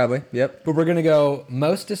 Probably. Yep. But we're gonna go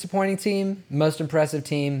most disappointing team, most impressive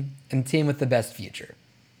team, and team with the best future.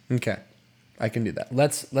 Okay. I can do that.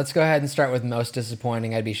 Let's go ahead and start with most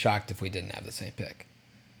disappointing. I'd be shocked if we didn't have the same pick.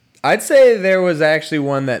 I'd say there was actually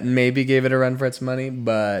one that maybe gave it a run for its money,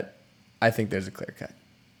 but I think there's a clear cut.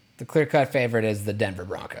 The clear-cut favorite is the Denver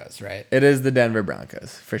Broncos, right? It is the Denver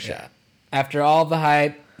Broncos, for sure. Yeah. After all the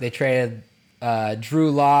hype, they traded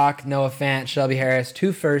Drew Lock, Noah Fant, Shelby Harris,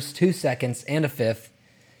 2 firsts, 2 seconds, and a 5th.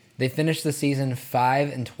 They finished the season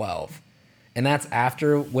 5-12. And that's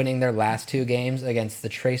after winning their last 2 games against the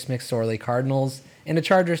Trace McSorley Cardinals and a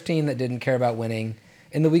Chargers team that didn't care about winning.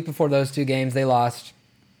 In the week before those 2 games, they lost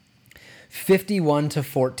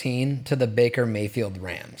 51-14 to the Baker Mayfield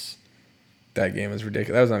Rams. That game was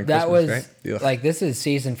ridiculous. That was on That Christmas, was right? Ugh. like, this is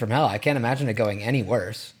season from hell. I can't imagine it going any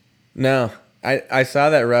worse. No, I saw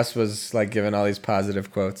that Russ was like giving all these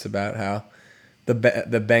positive quotes about how the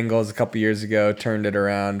Bengals a couple years ago turned it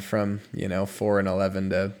around from 4-11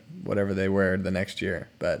 to whatever they were the next year.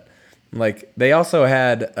 But like they also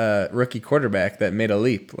had a rookie quarterback that made a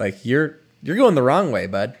leap. Like you're going the wrong way,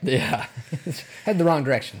 bud. Yeah. Head the wrong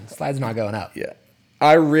direction. Slide's not going up. Yeah.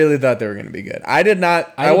 I really thought they were going to be good. I did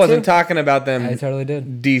not. I did wasn't too. talking about them. I totally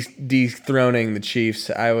did. Dethroning the Chiefs.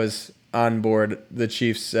 I was on board the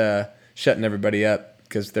Chiefs shutting everybody up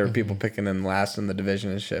because there were people picking them last in the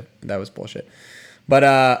division and shit. That was bullshit.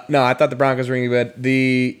 But no, I thought the Broncos were going to be good.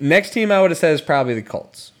 The next team I would have said is probably the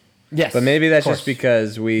Colts. Yes. But maybe that's of course. just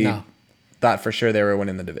because we No. thought for sure they were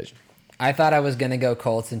winning the division. I thought I was going to go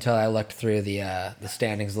Colts until I looked through the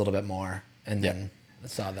standings a little bit more and then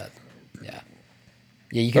saw that. Yeah.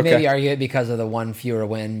 Yeah, you can Okay. maybe argue it because of the one fewer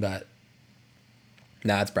win, but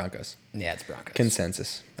Nah, it's Broncos. yeah, it's Broncos.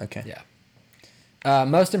 Consensus. Okay. Yeah.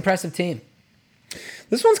 Most impressive team.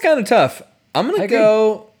 This one's kind of tough. I'm going I to agree.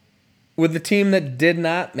 go with the team that did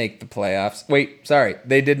not make the playoffs. Wait, sorry.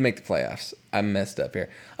 They did make the playoffs. I messed up here.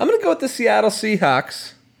 I'm going to go with the Seattle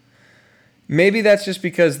Seahawks. Maybe that's just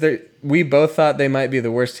because we both thought they might be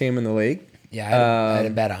the worst team in the league. Yeah, I had a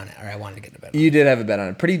bet on it, or I wanted to get a bet on it. You did have a bet on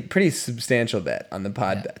it. Pretty substantial bet on the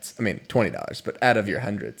pod bets. I mean, $20, but out of your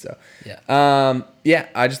 100. So, Yeah.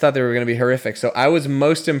 I just thought they were going to be horrific. So I was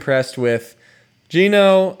most impressed with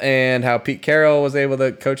Gino and how Pete Carroll was able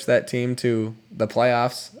to coach that team to the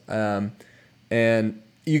playoffs. And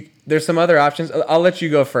there's some other options. I'll let you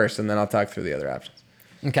go first, and then I'll talk through the other options.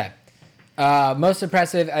 Okay. Most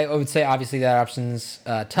impressive, I would say, obviously, that option's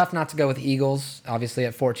tough not to go with Eagles, obviously,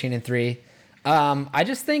 at 14-3. I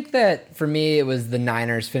just think that, for me, it was the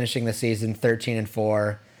Niners finishing the season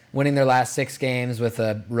 13-4, winning their last 6 games with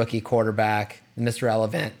a rookie quarterback, the Mr.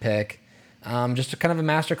 Relevant pick. Just kind of a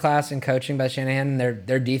masterclass in coaching by Shanahan, and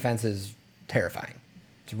their defense is terrifying.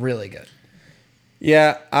 It's really good.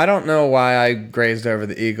 Yeah, I don't know why I grazed over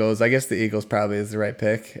the Eagles. I guess the Eagles probably is the right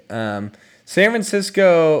pick. San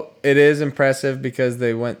Francisco, it is impressive because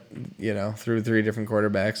they went, through 3 different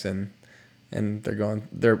quarterbacks and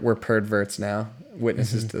we're perverts now,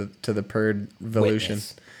 witnesses to the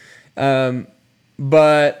perdvolution.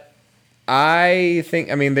 But I think,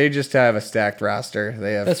 they just have a stacked roster.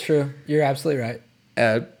 They have, That's true. You're absolutely right.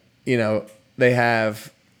 they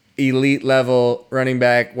have elite level running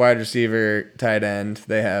back, wide receiver, tight end.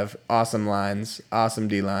 They have awesome lines, awesome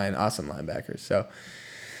D line, awesome linebackers. So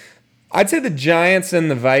I'd say the Giants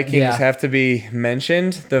and the Vikings have to be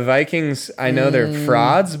mentioned. The Vikings, I know they're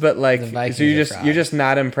frauds, but so you're just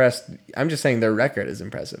not impressed. I'm just saying their record is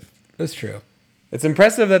impressive. That's true. It's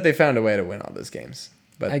impressive that they found a way to win all those games.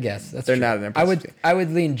 But I guess that's they're true. not an impressive team. I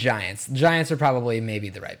would lean Giants. Giants are probably maybe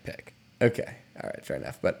the right pick. Okay, all right, fair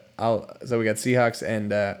enough. But so we got Seahawks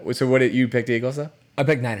and so what did you pick? The Eagles though, I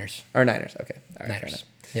picked Niners. or Niners? Okay, all right, fair Niners.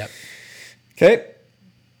 enough. Yep.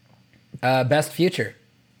 Okay, Best future.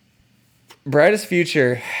 brightest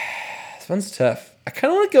future. This one's tough. I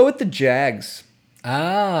kind of want to go with the Jags. Oh,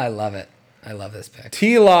 I love it. I love this pick.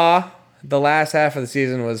 T-Law, the last half of the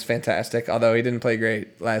season was fantastic, although he didn't play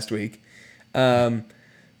great last week.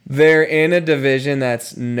 They're in a division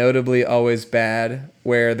that's notably always bad,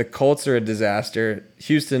 where the Colts are a disaster.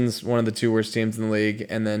 Houston's one of the 2 worst teams in the league,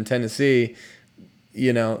 and then Tennessee,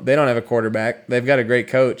 they don't have a quarterback. They've got a great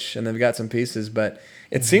coach, and they've got some pieces, but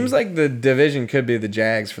it seems like the division could be the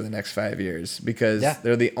Jags for the next 5 years because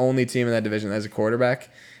they're the only team in that division that has a quarterback.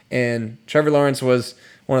 And Trevor Lawrence was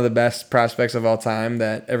one of the best prospects of all time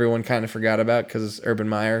that everyone kind of forgot about because Urban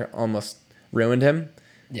Meyer almost ruined him.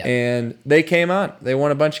 Yeah. And they came on. They won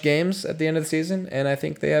a bunch of games at the end of the season, and I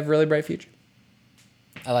think they have a really bright future.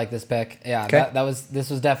 I like this pick. Yeah, Okay. this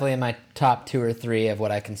was definitely in my top 2 or 3 of what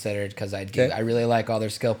I considered because I really like all their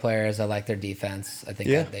skill players. I like their defense. I think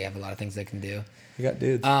that they have a lot of things they can do. You got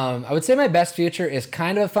dudes. I would say my best future is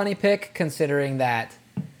kind of a funny pick considering that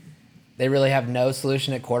they really have no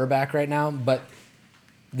solution at quarterback right now, but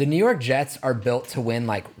the New York Jets are built to win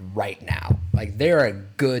right now. They're a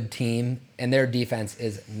good team and their defense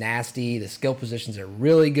is nasty. The skill positions are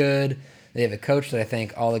really good. They have a coach that I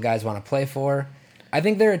think all the guys want to play for. I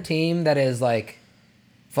think they're a team that is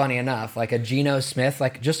funny enough, a Geno Smith,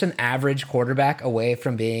 just an average quarterback away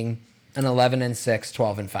from being an 11-6,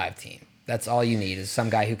 12-5 team. That's all you need is some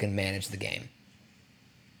guy who can manage the game.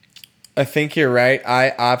 I think you're right.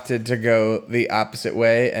 I opted to go the opposite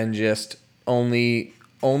way and just only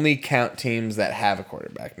count teams that have a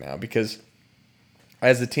quarterback now because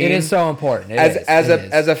as a team. It is so important.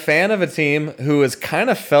 As a fan of a team who has kind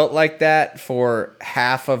of felt like that for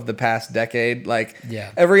half of the past decade, like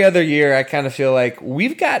every other year, I kind of feel like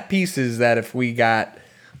we've got pieces that if we got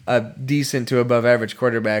a decent to above average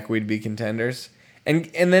quarterback, we'd be contenders. And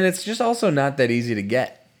then it's just also not that easy to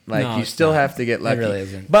get. Like No, you it's still not. have to get lucky. It really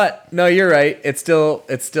isn't. But no, you're right. It still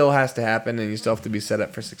has to happen, and you still have to be set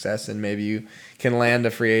up for success. And maybe you can land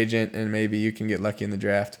a free agent, and maybe you can get lucky in the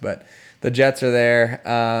draft. But the Jets are there.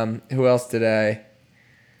 Who else did I?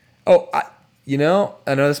 Oh, I know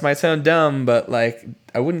this might sound dumb, but like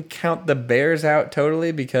I wouldn't count the Bears out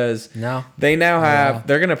totally because they now have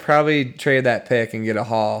they're gonna probably trade that pick and get a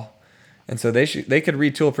haul. And so they could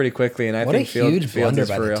retool pretty quickly, and I think What a huge Fields blunder is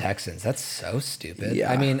by for the real. Texans. That's so stupid. Yeah.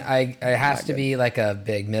 I mean, it has to be like a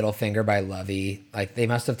big middle finger by Lovey. Like they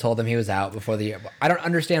must have told him he was out before the year. I don't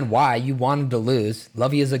understand why you wanted to lose.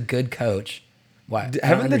 Lovey is a good coach. Why?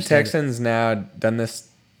 Haven't the Texans now done this?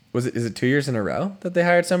 Is it 2 years in a row that they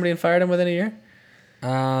hired somebody and fired him within a year?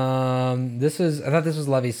 I thought this was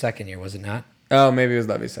Lovey's second year, was it not? Oh, maybe it was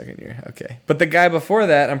Levy's second year. Okay, but the guy before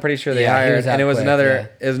that, I'm pretty sure they Yeah, he hired, was out and it was quick,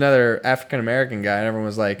 another African American guy, and everyone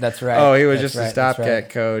was like, That's right. Oh, he was That's just a right. That's stopgap right.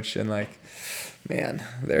 coach, and like, man,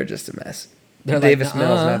 they're just a mess. They're Davis like,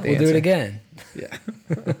 Mills, not the we'll answer. do it again. Yeah.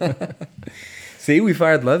 See, we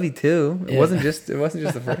fired Levy too. It wasn't just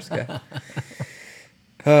the first guy.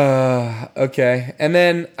 Okay, and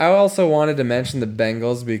then I also wanted to mention the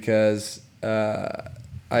Bengals because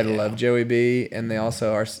I love Joey B, and they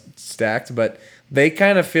also are stacked, but they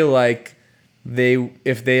kind of feel like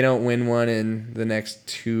if they don't win one in the next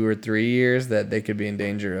 2 or 3 years, that they could be in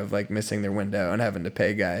danger of like missing their window and having to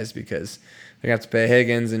pay guys because they have to pay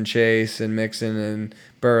Higgins and Chase and Mixon and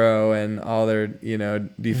Burrow and all their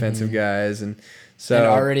defensive guys, and so And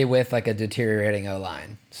already with like a deteriorating O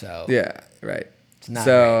line. So yeah, right. It's not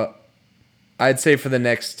so I'd say for the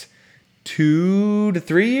next 2 to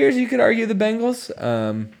 3 years, you could argue the Bengals,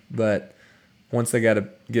 but once they got to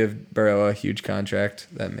give Burrow a huge contract,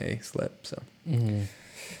 that may slip. So,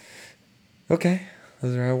 Okay,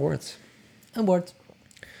 those are our awards. Awards.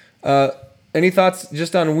 Any thoughts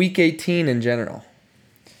just on Week 18 in general?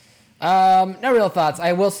 No real thoughts.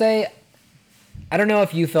 I will say, I don't know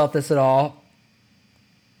if you felt this at all.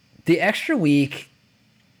 The extra week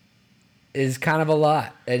is kind of a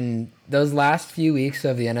lot, and those last few weeks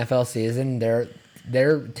of the NFL season, they're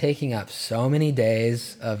taking up so many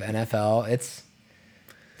days of NFL. It's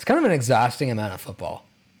kind of an exhausting amount of football.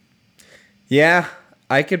 Yeah,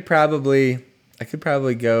 I could probably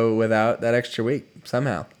go without that extra week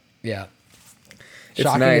somehow. Yeah. It's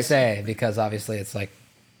Shocking nice. to say because obviously it's like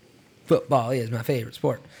football is my favorite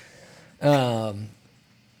sport. But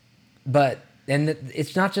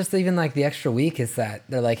it's not just even like the extra week. It's that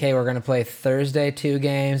they're like, hey, we're going to play Thursday 2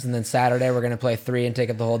 games, and then Saturday we're going to play 3 and take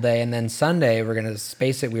up the whole day, and then Sunday we're going to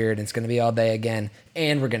space it weird and it's going to be all day again,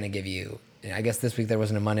 and we're going to give you. I guess this week there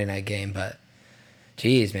wasn't a Monday night game, but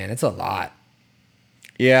geez, man, it's a lot.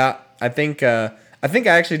 Yeah, I think I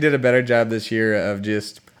actually did a better job this year of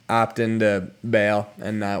just opting to bail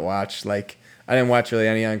and not watch. Like I didn't watch really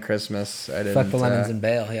any on Christmas. I didn't. Fuck the lemons and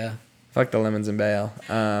bail, yeah. Fuck the lemons and bail.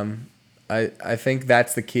 I think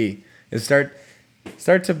that's the key. Is start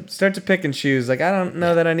to pick and choose. Like I don't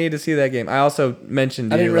know that I need to see that game. I also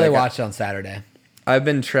mentioned I didn't really like, watch it on Saturday. I've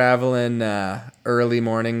been traveling early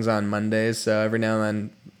mornings on Mondays, so every now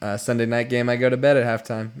and then Sunday night game I go to bed at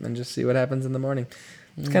halftime and just see what happens in the morning.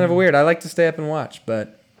 It's kind of weird. I like to stay up and watch,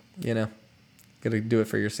 but gotta do it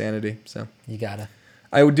for your sanity. So You gotta.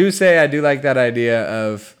 I do say I do like that idea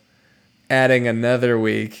of adding another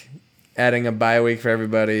week, adding a bye week for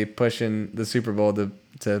everybody, pushing the Super Bowl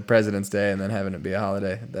to President's Day, and then having it be a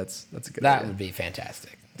holiday. That's a good idea. That would be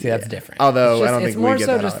fantastic. See, that's different. Although, It's I don't think it's we more get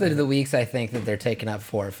so that just holiday. the weeks. I think that they're taking up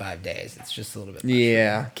 4 or 5 days. It's just a little bit. Much.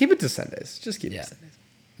 Yeah, keep it to Sundays. Just keep it to Sundays.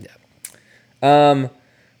 Yeah.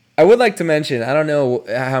 I would like to mention, I don't know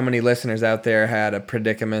how many listeners out there had a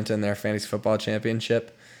predicament in their fantasy football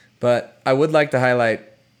championship, but I would like to highlight,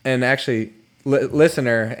 and actually,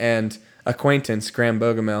 listener and acquaintance, Graham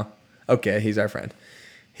Bogomil. Okay, he's our friend.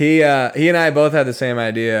 He and I both had the same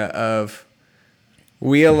idea of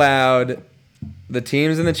we allowed the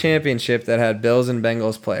teams in the championship that had Bills and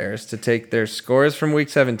Bengals players to take their scores from Week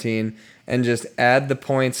 17 and just add the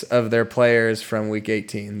points of their players from Week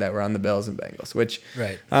 18 that were on the Bills and Bengals, which,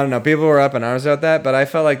 Right. I don't know, people were up in arms about that, but I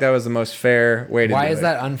felt like that was the most fair way to do it. Why is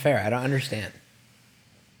that unfair? I don't understand.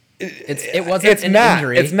 It wasn't It's an not.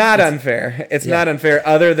 injury. It's not unfair. It's not unfair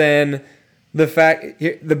other than the fact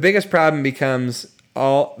the biggest problem becomes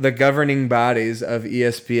all the governing bodies of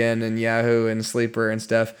ESPN and Yahoo and Sleeper and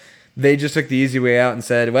stuff. They just took the easy way out and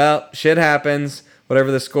said, well, shit happens. Whatever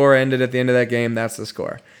the score ended at the end of that game, that's the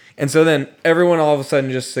score. And so then everyone all of a sudden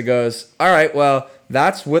just goes, all right, well,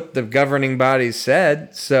 that's what the governing body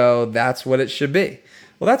said, so that's what it should be.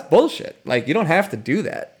 Well, that's bullshit. Like, you don't have to do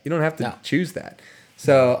that. You don't have to choose that.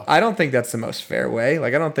 So I don't think that's the most fair way.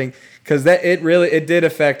 Like, I don't think, because it did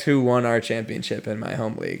affect who won our championship in my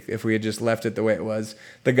home league. If we had just left it the way it was,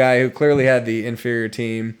 the guy who clearly had the inferior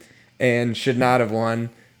team and should not have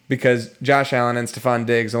won because Josh Allen and Stephon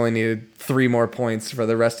Diggs only needed 3 more points for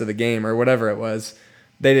the rest of the game or whatever it was.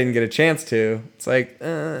 They didn't get a chance to. It's like,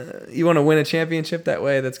 you want to win a championship that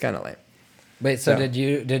way? That's kind of lame. Wait, so did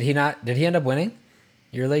he end up winning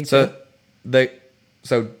your league so too?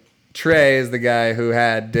 So Trey is the guy who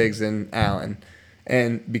had Diggs and Allen.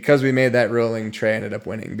 And because we made that ruling, Trey ended up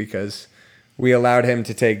winning because we allowed him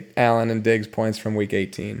to take Allen and Diggs points from week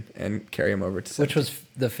 18 and carry him over to 17. Which was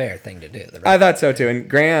the fair thing to do. I thought so too. And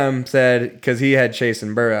Graham said, because he had Chase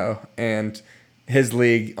and Burrow, and his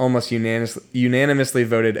league almost unanimously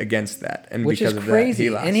voted against that. And which because is of crazy. that, he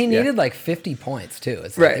lost. And he needed like 50 points too.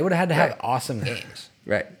 It's like Right. They would have had to have awesome games.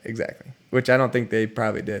 Right, exactly. Which I don't think they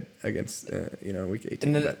probably did against week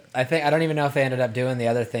 18. And I don't even know if they ended up doing the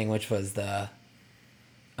other thing, which was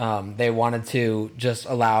they wanted to just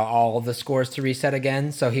allow all of the scores to reset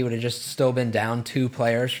again, so he would have just still been down 2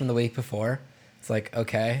 players from the week before. It's like,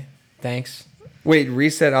 okay, thanks. Wait,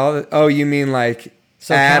 reset all the... Oh, you mean like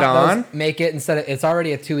So add count on? those, make it, instead of, it's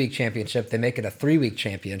already a 2-week championship, they make it a 3-week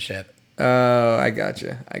championship. Oh, I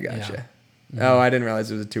gotcha. Yeah. Mm-hmm. Oh, I didn't realize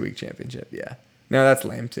it was a 2-week championship. Yeah. No, that's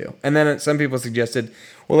lame too. And then some people suggested,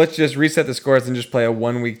 well, let's just reset the scores and just play a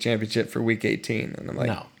 1-week championship for week 18. And I'm like,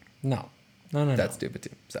 No. That's stupid too.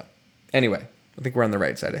 So anyway, I think we're on the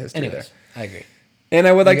right side of history there. I agree. And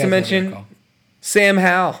I would like to guys mention never recall. Sam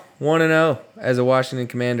Howell, 1-0 as a Washington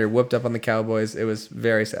Commander, whooped up on the Cowboys. It was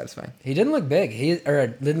very satisfying. He didn't look big.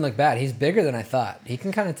 Didn't look bad. He's bigger than I thought. He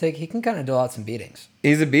can kind of dole out some beatings.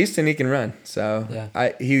 He's a beast and he can run. So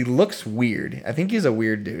Yeah. he looks weird. I think he's a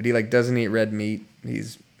weird dude. He doesn't eat red meat.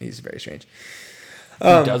 He's very strange. He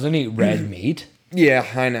doesn't eat red meat. Yeah,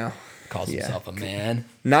 I know. Calls himself a man.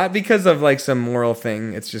 Not because of like some moral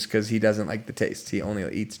thing. It's just because he doesn't like the taste. He only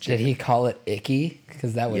eats chicken. Did he call it icky?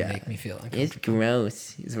 Because that would make me feel uncomfortable. It's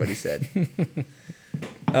gross, is what he said.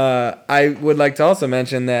 I would like to also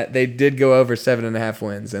mention that they did go over 7.5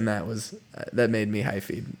 wins, and that made me high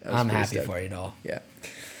feed. I'm happy for you, Noel. Yeah.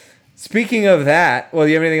 Speaking of that, well, do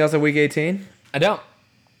you have anything else on week 18? I don't.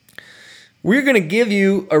 We're going to give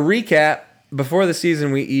you a recap. Before the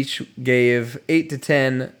season, we each gave 8 to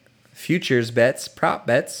 10 futures bets, prop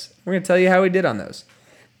bets. We're going to tell you how we did on those.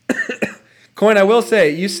 Coyne, I will say,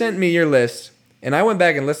 you sent me your list, and I went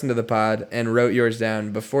back and listened to the pod and wrote yours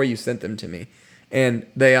down before you sent them to me. And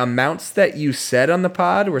the amounts that you said on the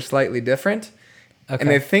pod were slightly different, and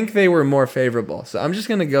I think they were more favorable. So I'm just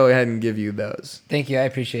going to go ahead and give you those. Thank you. I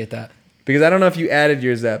appreciate that. Because I don't know if you added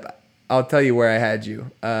yours up. I'll tell you where I had you.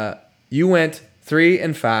 You went 3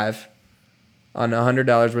 and 5 on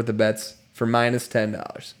 $100 worth of bets for minus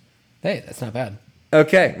 $10. Hey, that's not bad.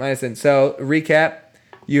 Okay, minus 10. So recap.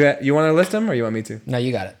 You want to list them or you want me to? No,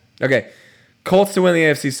 you got it. Okay. Colts to win the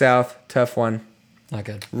AFC South. Tough one. Not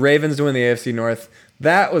good. Ravens to win the AFC North.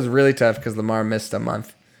 That was really tough because Lamar missed a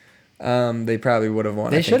month. They probably would have won.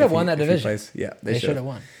 They should have won that division. Yeah, They should have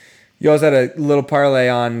won. You also had a little parlay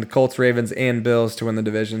on the Colts, Ravens, and Bills to win the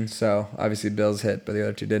division. So obviously Bills hit, but the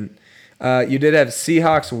other two didn't. You did have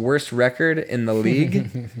Seahawks' worst record in the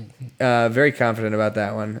league. Very confident about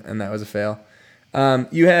that one, and that was a fail.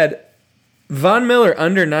 You had Von Miller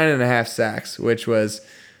under 9.5 sacks, which was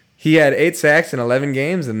he had 8 sacks in 11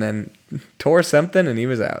 games and then tore something and he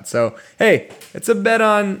was out. So, hey, it's a bet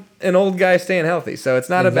on an old guy staying healthy. So it's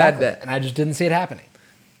not a bad bet. And I just didn't see it happening.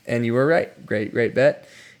 And you were right. Great bet.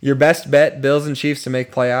 Your best bet, Bills and Chiefs to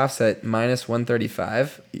make playoffs at minus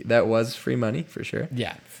 135. That was free money for sure.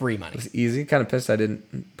 Yeah, free money. It was easy. Kind of pissed I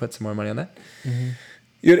didn't put some more money on that. Mm-hmm.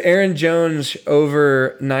 You had Aaron Jones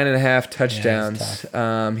over 9.5 touchdowns.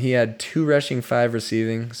 Yeah, he had 2 rushing, 5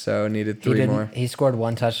 receiving, so needed 3 more. He scored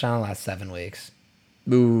 1 touchdown in the last 7 weeks.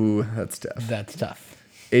 Ooh, that's tough. That's tough.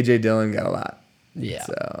 A.J. Dillon got a lot. Yeah.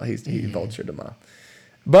 So he vultured them all.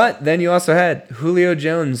 But then you also had Julio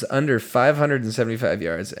Jones under 575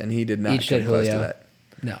 yards, and he did not come close to that.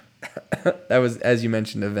 No. That was, as you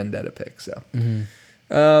mentioned, a vendetta pick. So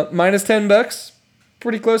minus $10,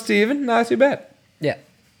 pretty close to even. Not too bad. Yeah.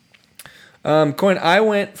 Coyne, I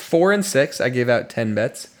went 4 and 6. I gave out 10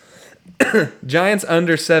 bets. Giants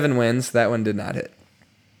under 7 wins. That one did not hit.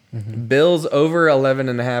 Mm-hmm. Bills over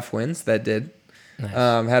 11.5 wins. That did.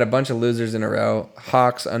 Nice. Had a bunch of losers in a row.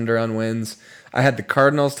 Hawks under on wins. I had the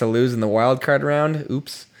Cardinals to lose in the wild card round.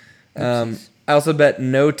 Oops. I I also bet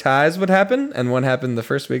no ties would happen, and one happened the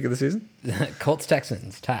first week of the season. Colts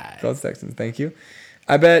Texans tie. Colts Texans, thank you.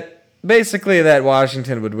 I bet basically that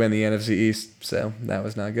Washington would win the NFC East, so that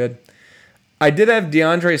was not good. I did have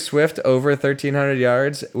DeAndre Swift over 1,300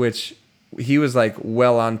 yards, which he was like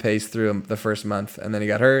well on pace through the first month, and then he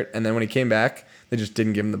got hurt, and then when he came back, they just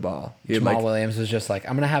didn't give him the ball. Jamal Williams was just like,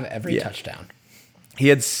 I'm going to have every touchdown. He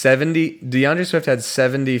had 70. DeAndre Swift had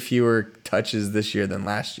 70 fewer touches this year than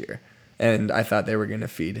last year, and I thought they were going to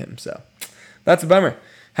feed him, so that's a bummer.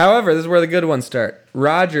 However, this is where the good ones start.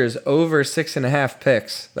 Rodgers over 6.5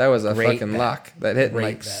 picks. That was a fucking lock. That hit in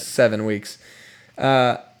like 7 weeks.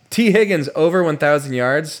 T. Higgins over 1,000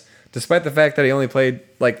 yards. Despite the fact that he only played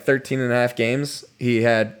like 13.5 games, he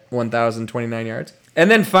had 1,029 yards.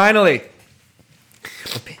 And then finally,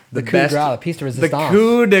 the coup de grace, the piece de resistance. The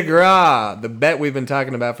coup de grace, the bet we've been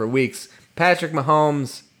talking about for weeks. Patrick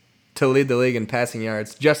Mahomes to lead the league in passing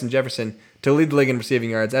yards. Justin Jefferson to lead the league in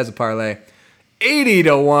receiving yards as a parlay.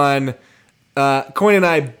 80-1. Coyne and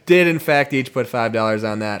I did, in fact, each put $5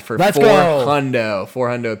 on that for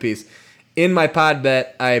 $400 apiece. In my pod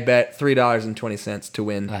bet, I bet $3.20 to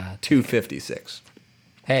win $2.56.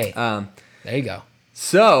 Hey, there you go.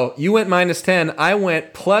 So you went -10. I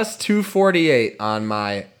went plus 248 on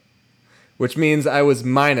my, which means I was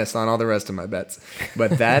minus on all the rest of my bets.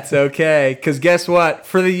 But that's okay, because guess what?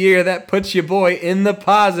 For the year, that puts your boy in the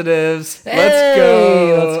positives.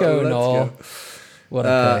 Hey, let's go, Knoll. What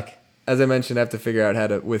a pick. As I mentioned, I have to figure out how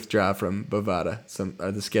to withdraw from Bovada,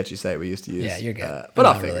 the sketchy site we used to use. Yeah, you're good. But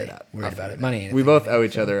I'll figure it out. Worried about it. Money. We both owe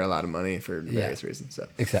each other a lot of money for various reasons. So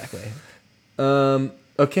exactly.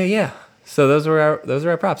 Okay, yeah. So those are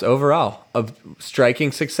our props overall of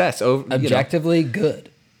striking success. Objectively good.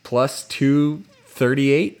 Plus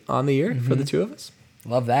 238 on the year for the two of us.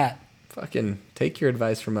 Love that. Fucking take your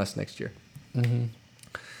advice from us next year.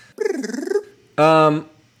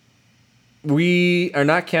 We are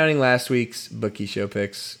not counting last week's bookie show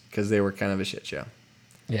picks because they were kind of a shit show.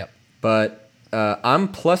 Yep. But I'm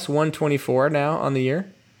plus 124 now on the year.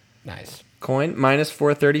 Nice. Coyne minus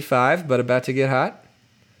 435, but about to get hot.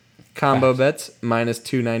 Combo bets minus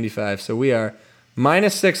 295. So we are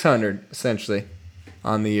minus 600 essentially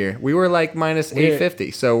on the year. We were like minus 850,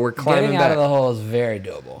 so we're climbing getting back. Out of the hole is very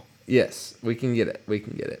doable. Yes, we can get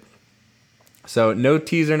it. So no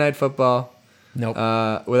teaser night football. Nope.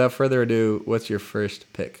 Without further ado, what's your first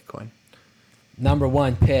pick, Coyne? Number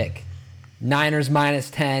one pick. Niners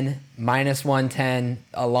 -10, -110.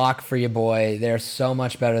 A lock for your boy. They're so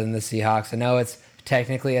much better than the Seahawks. I know it's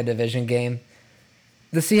technically a division game.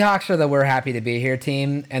 The Seahawks are the we're happy to be here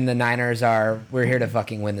team, and the Niners are we're here to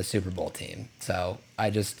fucking win the Super Bowl team. So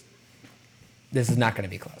this is not going to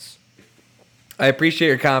be close. I appreciate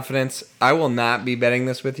your confidence. I will not be betting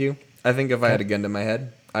this with you. I think if I had a gun to my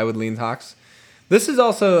head, I would lean Hawks. This is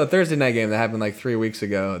also a Thursday night game that happened like 3 weeks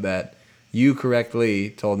ago that you correctly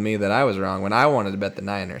told me that I was wrong when I wanted to bet the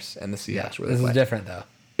Niners and the Seahawks were the This play. is different, though.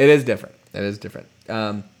 It is different.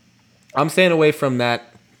 I'm staying away from that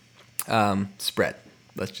spread,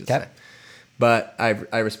 let's just say. But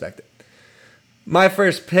I respect it. My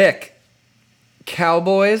first pick,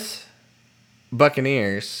 Cowboys,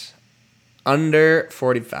 Buccaneers, under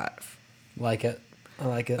 45. Like it. I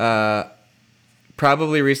like it.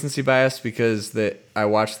 Probably recency bias because I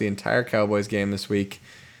watched the entire Cowboys game this week.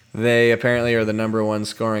 They apparently are the number one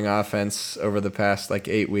scoring offense over the past like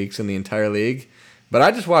 8 weeks in the entire league. But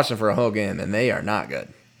I just watched them for a whole game, and they are not good.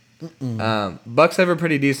 Bucks have a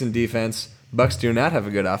pretty decent defense. Bucks do not have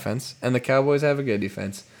a good offense, and the Cowboys have a good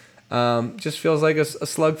defense. Just feels like a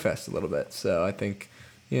slugfest a little bit. So I think,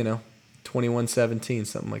 21-17,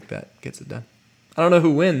 something like that gets it done. I don't know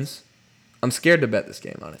who wins. I'm scared to bet this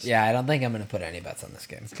game, honestly. Yeah, I don't think I'm going to put any bets on this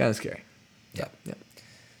game. It's kind of scary. Yep.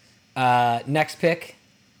 Yeah. Next pick,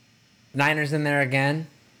 Niners in there again,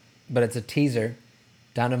 but it's a teaser,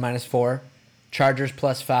 down to -4. Chargers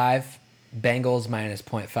 +5, Bengals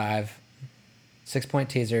 -0.5. 6-point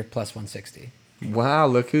teaser +160. Wow,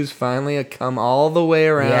 look who's finally come all the way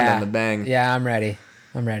around on the bang. Yeah, I'm ready.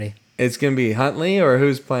 It's going to be Huntley, or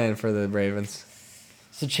who's playing for the Ravens?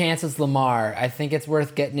 So chances Lamar. I think it's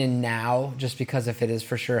worth getting in now, just because if it is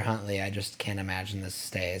for sure Huntley, I just can't imagine this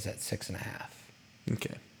stays at 6.5.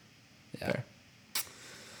 Okay. Yeah.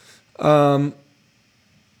 Fair.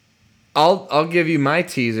 I'll give you my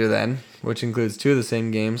teaser then, which includes 2 of the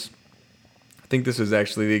same games. I think this was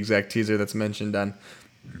actually the exact teaser that's mentioned on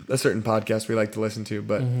a certain podcast we like to listen to,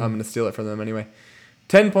 but I'm going to steal it from them anyway.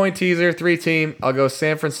 10-point teaser, 3-team. I'll go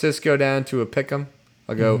San Francisco down to a pick'em.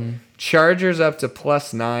 I'll go Chargers up to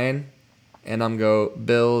 +9, and I'm go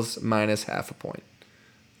Bills -0.5 point.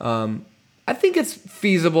 I think it's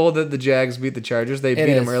feasible that the Jags beat the Chargers. They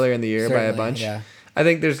beat them earlier in the year by a bunch. Yeah. I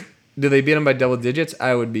think do they beat them by double digits?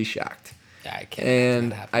 I would be shocked. Yeah, I can't.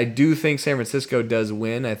 And I do think San Francisco does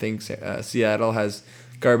win. I think Seattle has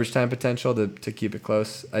garbage time potential to keep it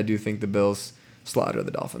close. I do think the Bills slaughter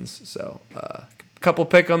the Dolphins. So a couple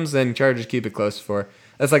pick'ems and Chargers keep it close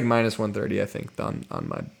that's like minus 130, I think, on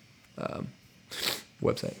my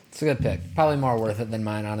website. It's a good pick. Probably more worth it than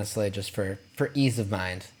mine, honestly, just for ease of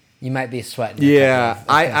mind. You might be sweating. Yeah,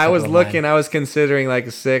 I was looking. I was considering like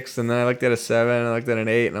a 6, and then I looked at a 7, and I looked at an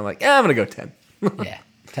 8, and I'm like, I'm going to go 10. Yeah,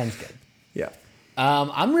 10's good. Yeah.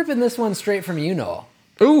 I'm ripping this one straight from you, Noel.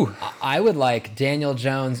 Ooh. I would like Daniel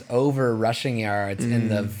Jones over rushing yards in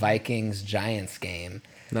the Vikings-Giants game.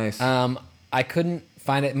 Nice. I couldn't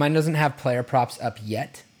find it. Mine doesn't have player props up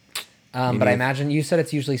yet. But I imagine you said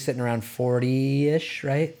it's usually sitting around 40-ish,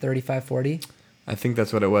 right? 35, 40? I think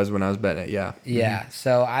that's what it was when I was betting it, yeah. Yeah,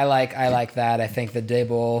 so I like that. I think the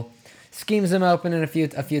Dable schemes him open in a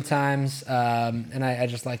few times, and I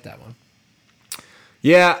just like that one.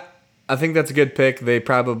 Yeah, I think that's a good pick. They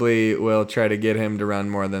probably will try to get him to run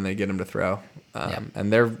more than they get him to throw.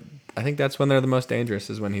 And I think that's when they're the most dangerous,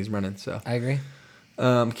 is when he's running. So I agree.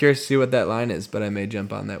 I'm curious to see what that line is, but I may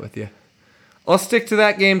jump on that with you. I'll stick to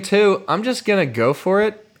that game too. I'm just going to go for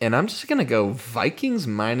it, and I'm just going to go Vikings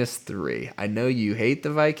 -3. I know you hate the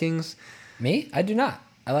Vikings. Me? I do not.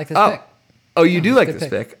 I like this pick. Oh, you do like this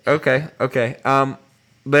pick. Okay.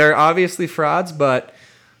 They're obviously frauds, but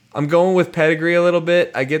I'm going with pedigree a little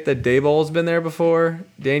bit. I get that Daboll's been there before.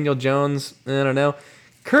 Daniel Jones, I don't know.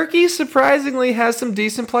 Kirky surprisingly has some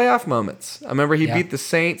decent playoff moments. I remember he beat the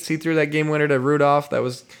Saints. He threw that game winner to Rudolph. That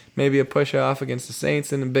was maybe a push-off against the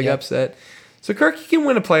Saints in a big upset. So Kirky can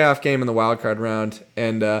win a playoff game in the wild card round,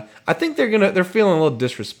 and I think they're feeling a little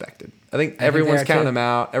disrespected. I think everyone's counting them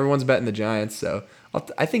out. Everyone's betting the Giants, so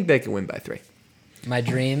I think they can win by 3. My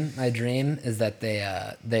dream is that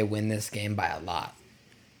they win this game by a lot,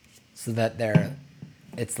 so that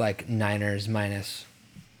it's like Niners -4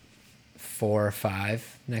 or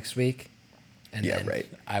 5 next week, and then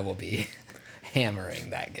I will be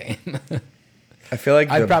hammering that game. I feel like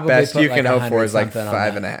the best you can hope for is like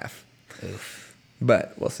 5.5. Oof.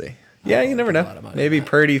 But we'll see. Yeah, you never know. Maybe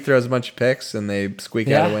Purdy throws a bunch of picks and they squeak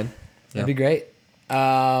out a win. That'd be great.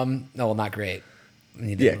 No, well, not great.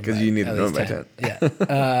 Because you need to win by 10.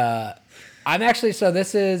 Yeah. I'm actually, so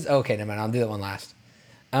this is, okay, never mind. I'll do that one last.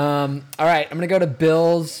 All right, I'm going to go to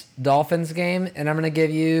Bills-Dolphins game, and I'm going to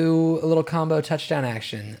give you a little combo touchdown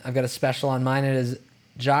action. I've got a special on mine. It is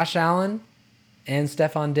Josh Allen and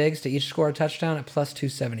Stephon Diggs to each score a touchdown at plus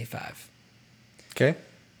 275. Okay.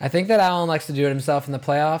 I think that Allen likes to do it himself in the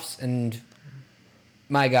playoffs, and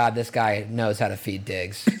my God, this guy knows how to feed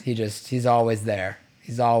Diggs. He's always there.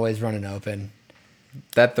 He's always running open.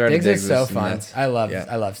 That threat Diggs of Diggs is so fun. Nuts. I love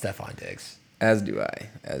Stephon Diggs. As do I.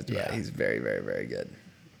 He's very, very, very good.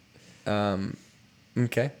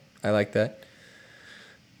 Okay. I like that.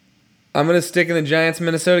 I'm going to stick in the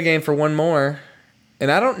Giants-Minnesota game for one more. And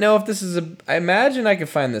I don't know if this is I imagine I can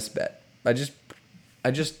find this bet. I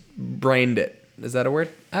just brained it. Is that a word?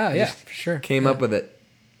 Oh, yeah, for sure. Came up with it.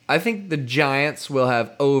 I think the Giants will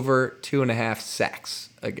have over 2.5 sacks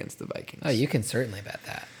against the Vikings. Oh, you can certainly bet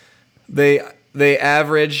that. They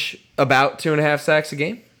average about 2.5 sacks a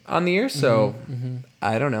game on the year, so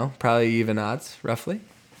I don't know, probably even odds, roughly,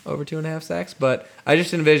 over 2.5 sacks. But I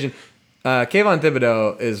just envision Kayvon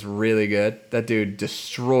Thibodeau is really good. That dude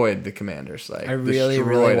destroyed the Commanders. I really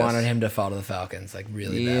wanted him to fall to the Falcons,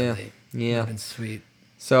 really badly. Yeah, would have been sweet.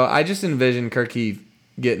 So I just envision Kirky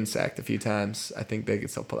getting sacked a few times. I think they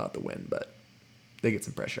could still pull out the win, but they get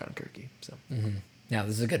some pressure on Kirky. So. Yeah,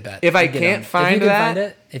 this is a good bet. If I can't find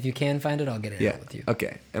that, if you can find it, I'll get it out with you.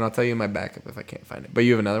 Okay, and I'll tell you my backup if I can't find it. But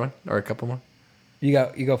you have another one or a couple more? You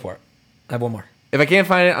go for it. I have one more. If I can't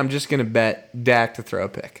find it, I'm just gonna bet Dak to throw a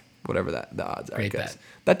pick, whatever the odds are. Great bet.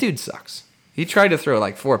 That dude sucks. He tried to throw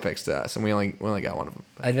like 4 picks to us, and we only got one of them.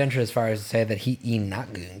 I'd venture as far as to say that he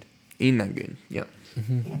not good. Not good. Yep.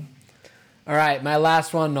 All right, my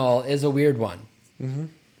last one, Noel, is a weird one.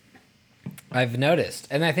 I've noticed,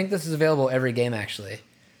 and I think this is available every game, actually.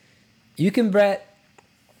 You can bet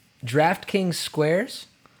DraftKings squares,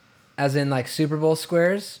 as in like Super Bowl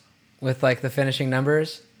squares, with like the finishing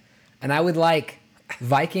numbers. And I would like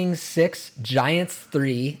Vikings 6, Giants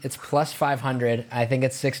 3. It's plus 500. I think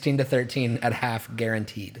it's 16-13 at half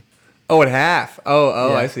guaranteed. Oh, at half.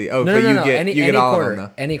 Oh, Yeah. I see. Oh, no, but no, you no. get Any all quarter, of them,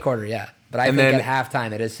 though. any quarter, yeah. But I think at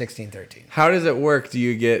halftime it is 16-13. How does it work? Do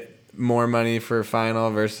you get more money for final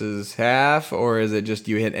versus half, or is it just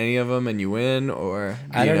you hit any of them and you win? Or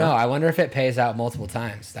I don't know. I wonder if it pays out multiple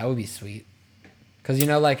times. That would be sweet. Because,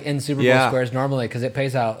 like in Super Bowl squares normally, because it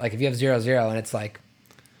pays out, like if you have 0-0 and it's like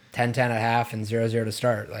 10-10 at half and 0-0 to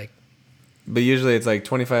start, like. But usually it's like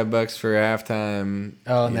 $25 for halftime.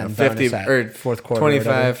 Oh, and then 50 or fourth quarter.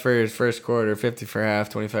 25 for first quarter, 50 for half,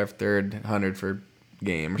 25 for third, 100 for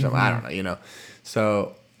game or something. I don't know,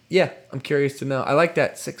 So, yeah, I'm curious to know. I like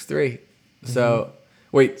that 6-3. So,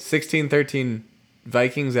 wait, 16-13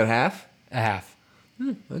 Vikings at half? At half.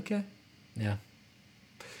 Okay. Yeah.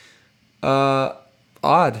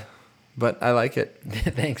 Odd, but I like it.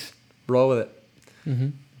 Thanks. Roll with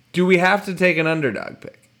it. Do we have to take an underdog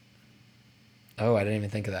pick? Oh, I didn't even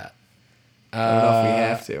think of that. I don't know if we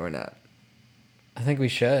have to or not. I think we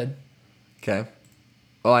should. Okay.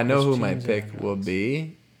 Well, I know Which who my teams are pick underdogs? will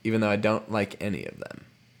be, even though I don't like any of them.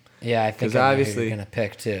 Yeah, I think 'Cause I know who obviously- you're going to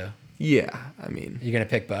pick, too. Yeah, I mean, You're going to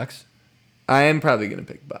pick Bucks? I am probably going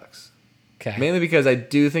to pick Bucks. Okay. Mainly because I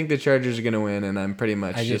do think the Chargers are going to win, and I'm pretty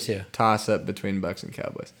much I do just too. toss up between Bucks and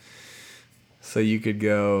Cowboys. So you could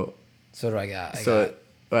go. So what do I got?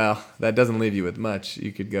 Well, that doesn't leave you with much.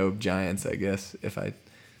 You could go Giants, I guess, if I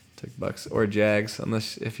took Bucks or Jags,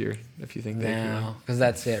 unless if you think they can. No, because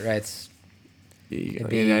that's it, right?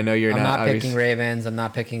 I know you're I'm not. not picking Ravens. I'm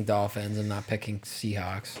not picking Dolphins. I'm not picking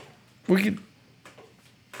Seahawks. We could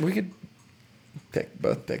pick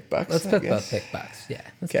Bucks. Let's I both guess. pick Bucks. Yeah,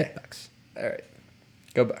 let's Okay. pick Bucks. All right,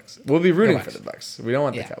 go Bucks. We'll be rooting Bucks. for the Bucks. We don't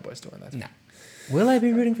want Yeah. the Cowboys to win. That's No. Will I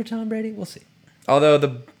be rooting for Tom Brady? We'll see. Although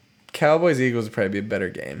the Cowboys Eagles would probably be a better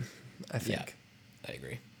game, I think. Yeah, I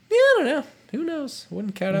agree. Yeah, I don't know. Who knows?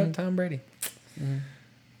 Wouldn't count out Tom Brady.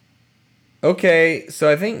 Okay, so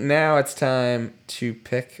I think now it's time to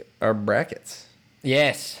pick our brackets.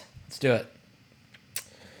 Yes, let's do it.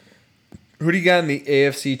 Who do you got in the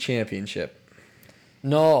AFC Championship?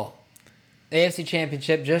 Knoll. AFC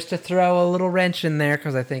Championship, just to throw a little wrench in there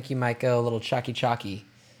because I think you might go a little chalky.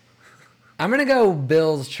 I'm going to go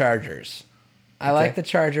Bills Chargers. I like the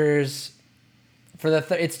Chargers. For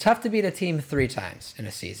it's tough to beat a team 3 times in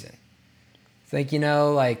a season. I think,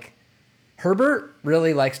 like Herbert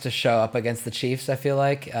really likes to show up against the Chiefs, I feel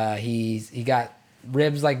like. He got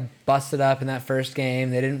ribs like busted up in that first game.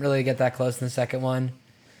 They didn't really get that close in the second one.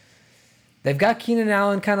 They've got Keenan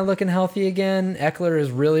Allen kind of looking healthy again. Eckler is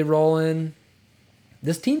really rolling.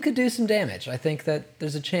 This team could do some damage. I think that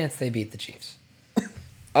there's a chance they beat the Chiefs.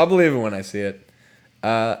 I'll believe it when I see it.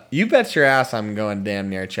 You bet your ass I'm going damn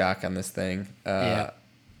near chalk on this thing.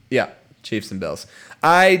 Yeah, Chiefs and Bills.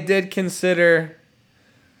 I did consider...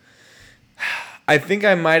 I think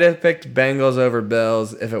I might have picked Bengals over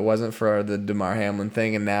Bills if it wasn't for the DeMar Hamlin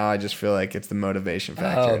thing, and now I just feel like it's the motivation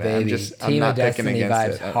factor. Oh, baby. I'm Team not of picking Destiny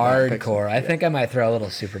against vibes it. hardcore. I think I might throw a little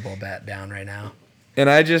Super Bowl bet down right now. And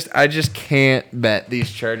I just can't bet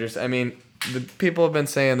these Chargers. I mean, the people have been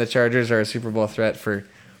saying the Chargers are a Super Bowl threat for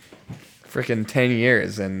freaking 10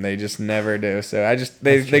 years, and they just never do. So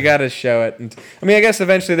they got to show it. And I mean, I guess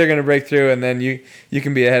eventually they're going to break through, and then you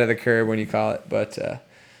can be ahead of the curve when you call it. But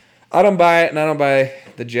I don't buy it, and I don't buy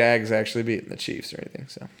the Jags actually beating the Chiefs or anything.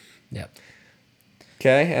 So Yep.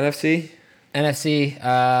 Okay, NFC. NFC,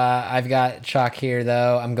 I've got chalk here,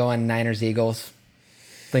 though. I'm going Niners-Eagles.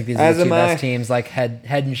 I think these are As the 2 am I. best teams, like head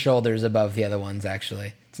and shoulders above the other ones,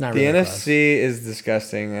 actually. It's not The really NFC is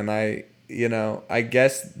disgusting, and I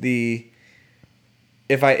guess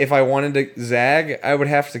if I wanted to zag, I would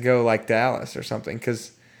have to go like Dallas or something,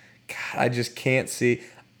 because I just can't see.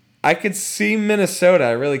 I could see Minnesota,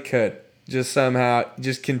 I really could, just somehow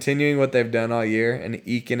just continuing what they've done all year and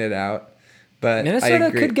eking it out. But Minnesota I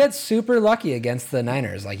agree. could get super lucky against the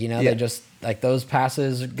Niners. Like, Yeah. they just, like, those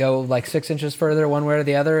passes go like 6 inches further one way or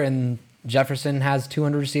the other, and Jefferson has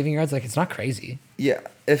 200 receiving yards. Like, it's not crazy. Yeah,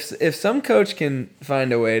 if some coach can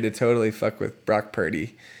find a way to totally fuck with Brock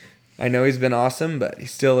Purdy, I know he's been awesome, but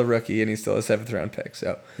he's still a rookie and he's still a 7th round pick.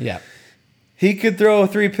 So Yeah. he could throw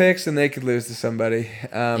 3 picks and they could lose to somebody.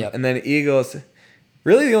 Yep. And then Eagles.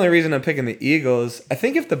 Really, the only reason I'm picking the Eagles, I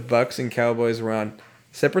think if the Bucks and Cowboys were on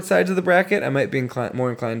separate sides of the bracket, I might be more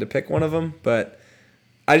inclined to pick one of them. But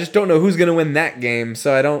I just don't know who's going to win that game,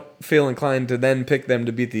 so I don't feel inclined to then pick them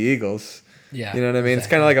to beat the Eagles. Yeah. You know what I mean? It's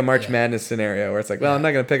exactly. kind of like a March Yeah. Madness scenario where it's like, well, Yeah. I'm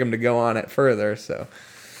not going to pick them to go on it further. So,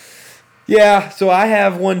 yeah. So I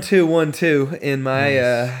have 1-2-1-2 in my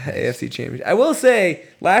AFC Championship. I will say,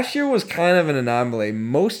 last year was kind of an anomaly.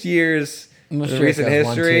 Most years in recent it goes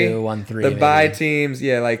history, 1-2, 1-3 the bye maybe. teams,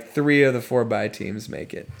 like 3 of the 4 bye teams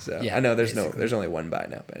make it. So Yeah, I know there's basically. only 1 bye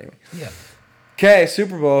now, but anyway. Yeah. Okay,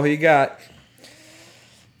 Super Bowl. Who you got?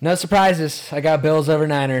 No surprises. I got Bills over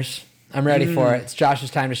Niners. I'm ready for it. It's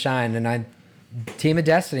Josh's time to shine, and team of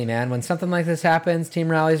destiny, man. When something like this happens, team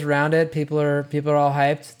rallies around it. People are all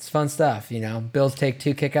hyped. It's fun stuff, Bills take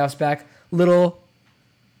 2 kickoffs back. Little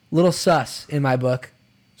Little sus in my book.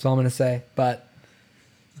 That's all I'm going to say. But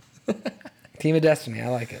Team of Destiny, I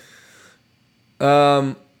like it.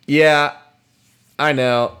 Yeah, I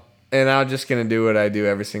know. And I'm just going to do what I do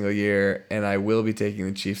every single year, and I will be taking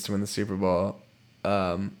the Chiefs to win the Super Bowl.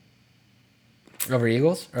 Over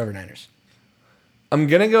Eagles or over Niners? I'm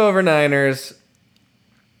going to go over Niners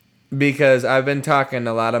because I've been talking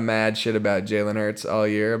a lot of mad shit about Jalen Hurts all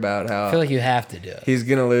year about how I feel like you have to do it. he's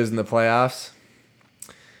going to lose in the playoffs.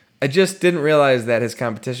 I just didn't realize that his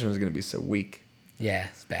competition was going to be so weak. Yeah,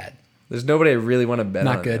 it's bad. There's nobody I really want to bet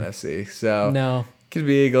Not on good. in the NFC. So No. could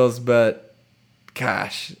be Eagles, but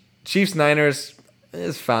gosh, Chiefs Niners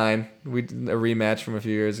is fine. We did a rematch from a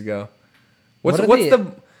few years ago. What's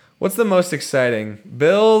the most exciting?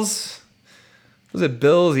 Bills. Was it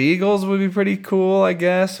Bills Eagles would be pretty cool, I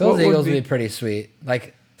guess. Bills Eagles would be pretty sweet.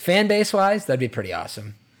 Like fan base wise, that'd be pretty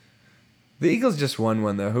awesome. The Eagles just won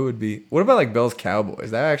one though. Who would be? What about like Bills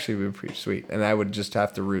Cowboys? That actually would be pretty sweet, and I would just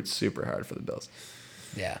have to root super hard for the Bills.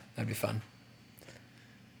 Yeah, that'd be fun.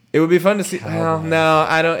 It would be fun to see. Cowboys. No,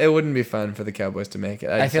 I don't. It wouldn't be fun for the Cowboys to make it.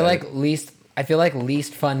 I feel like least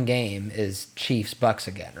fun game is Chiefs Bucks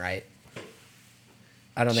again, right?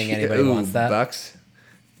 I don't think anybody wants that. Bucks.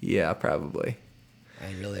 Yeah, probably.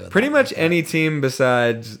 I really would. Pretty not much want that. any team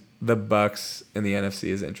besides the Bucks in the NFC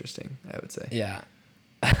is interesting, I would say. Yeah.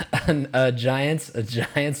 a Giants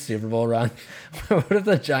Super Bowl run. What if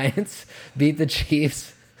the Giants beat the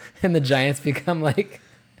Chiefs and the Giants become like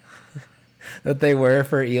that they were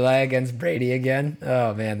for Eli against Brady again?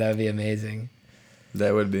 Oh man, that would be amazing.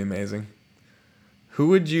 That would be amazing. Who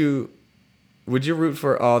would you root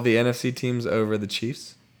for all the NFC teams over the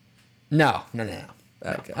Chiefs? No.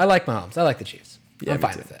 Okay. I like Mahomes. I like the Chiefs. Yeah, I'm me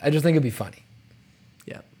fine too. with it. I just think it'd be funny.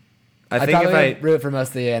 Yeah. I'd probably root for most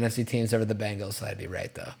of the NFC teams over the Bengals, so I'd be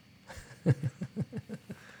right though.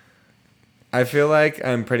 I feel like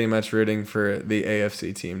I'm pretty much rooting for the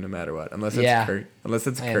AFC team no matter what, unless it's Yeah.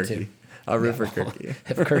 Kirky. Too. I'll root for well, Kirky.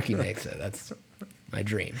 If Kirky makes it, that's my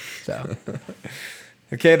dream. So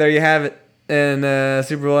Okay, there you have it. And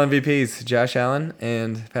Super Bowl MVPs, Josh Allen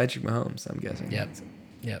and Patrick Mahomes, I'm guessing. Yep.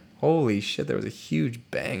 Holy shit, there was a huge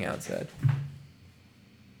bang outside.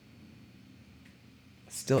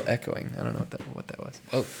 Still echoing. I don't know what that was.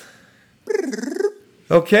 Oh,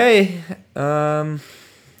 Okay.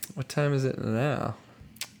 What time is it now?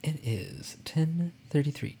 it is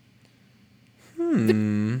 10:33.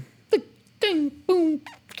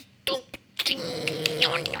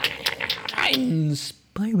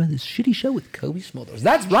 Inspired by this shitty show with Kobe Smulders.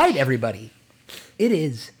 That's right, everybody. It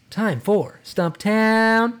is time for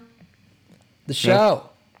Stumptown, the show.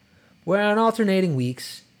 Where on alternating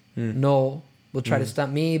weeks, Knoll will try to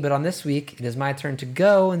stump me, but on this week, it is my turn to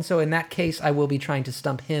go, and so in that case, I will be trying to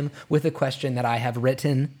stump him with a question that I have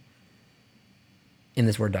written in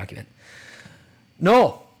this Word document.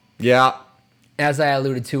 Knoll, Yeah. as I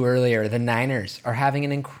alluded to earlier, the Niners are having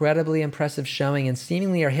an incredibly impressive showing and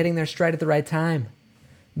seemingly are hitting their stride at the right time.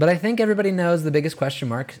 But I think everybody knows the biggest question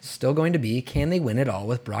mark is still going to be, can they win it all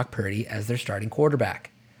with Brock Purdy as their starting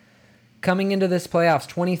quarterback? Coming into this playoffs,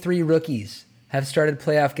 23 rookies have started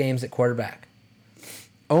playoff games at quarterback.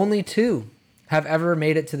 Only 2 have ever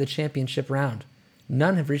made it to the championship round.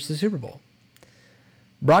 None have reached the Super Bowl.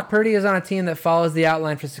 Brock Purdy is on a team that follows the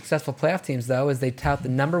outline for successful playoff teams, though, as they tout the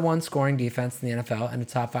number 1 scoring defense in the NFL and a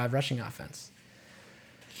top 5 rushing offense.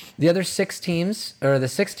 The 6 teams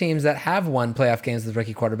that have won playoff games with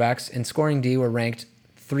rookie quarterbacks in scoring D were ranked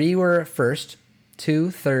 3 were first,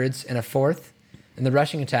 2 thirds, and a fourth. And the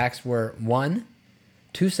rushing attacks were 1,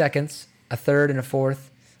 2 seconds, a third, and a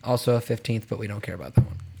fourth. Also a 15th, but we don't care about that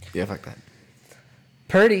one. Yeah, fuck that.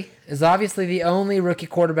 Purdy is obviously the only rookie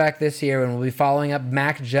quarterback this year, and we'll be following up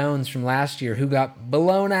Mac Jones from last year, who got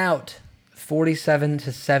blown out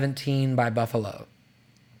 47-17 by Buffalo.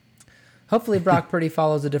 Hopefully Brock Purdy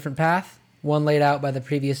follows a different path, one laid out by the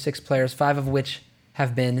previous 6 players, 5 of which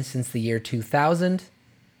have been since the year 2000.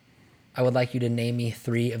 I would like you to name me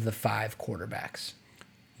 3 of the 5 quarterbacks.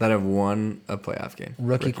 That have won a playoff game.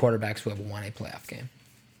 Rookie quarterbacks who have won a playoff game.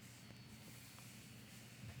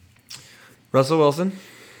 Russell Wilson.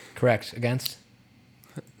 Correct. Against?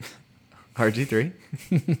 RG3.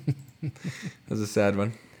 That was a sad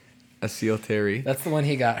one. Asil Terry. That's the one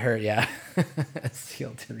he got hurt, yeah.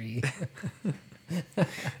 Seal 3.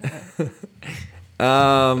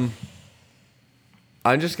 I'm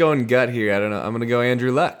just going gut here. I don't know. I'm going to go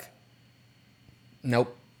Andrew Luck.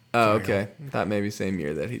 Nope. Oh, Sorry, okay. Thought maybe same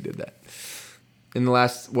year that he did that. In the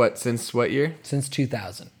last, since what year? Since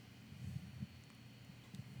 2000.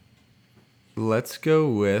 Let's go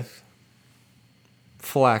with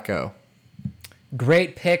Flacco.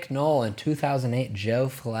 Great pick, Knoll. In 2008, Joe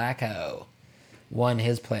Flacco won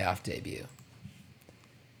his playoff debut.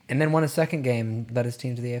 And then won a second game, led his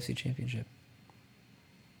team to the AFC Championship.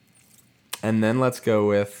 And then let's go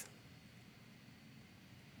with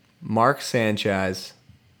Mark Sanchez.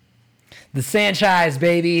 The Sanchez,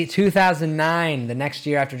 baby. 2009, the next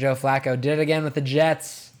year after Joe Flacco. Did it again with the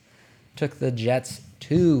Jets. Took the Jets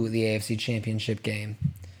to the AFC Championship game.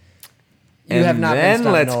 You And have not then been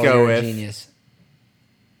stumped, let's Knoll. go You're a with- genius.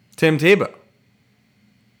 Tim Tebow.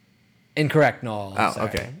 Incorrect, Knoll. Oh, Sorry.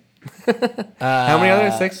 okay. How many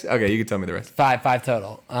others? 6? Okay, you can tell me the rest. Five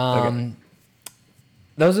total. Okay.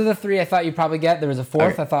 Those are the three I thought you'd probably get. There was a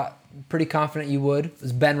fourth Okay. I thought pretty confident you would. It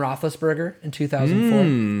was Ben Roethlisberger in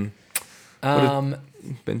 2004.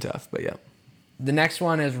 Been tough, but yeah. The next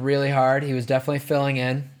one is really hard. He was definitely filling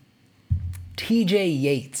in. TJ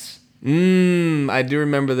Yates. I do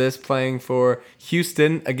remember this playing for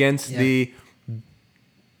Houston against the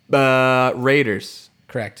Raiders.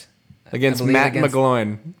 Correct. Against I believe Matt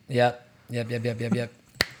McGloin. Yep.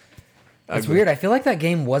 It's weird. I feel like that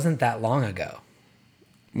game wasn't that long ago.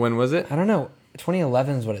 When was it? I don't know.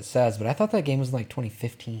 2011 is what it says, but I thought that game was in like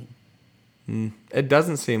 2015. It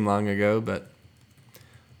doesn't seem long ago, but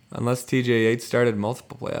unless TJ Yates started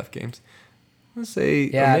multiple playoff games. Let's say...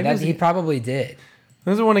 Yeah, he probably did.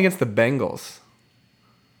 There was the one against the Bengals.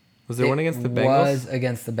 Was there one against the Bengals? It was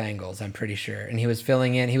against the Bengals, I'm pretty sure. And he was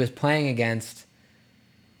filling in. He was playing against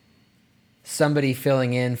somebody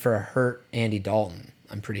filling in for a hurt Andy Dalton,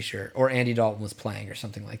 I'm pretty sure. Or Andy Dalton was playing or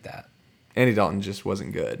something like that. Andy Dalton just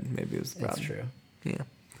wasn't good. Maybe it was the That's problem. true.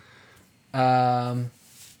 Yeah.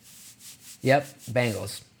 Yep,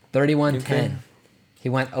 Bengals. 31-10. Okay. He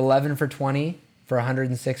went 11 for 20 for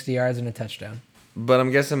 160 yards and a touchdown. But I'm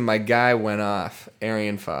guessing my guy went off,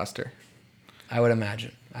 Arian Foster. I would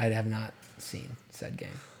imagine. I have not seen said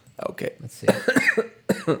game. Okay. Let's see.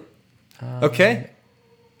 Okay.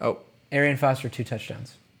 Oh, Arian Foster, 2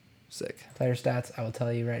 touchdowns. sick. Player stats, I will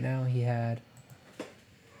tell you right now. He had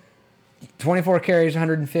 24 carries,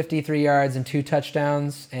 153 yards, and 2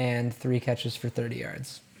 touchdowns, and 3 catches for 30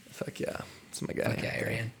 yards. Fuck yeah. That's my guy. Fuck yeah,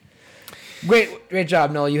 Arian. Great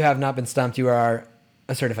job, Noel. You have not been stumped. You are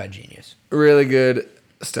a certified genius. Really good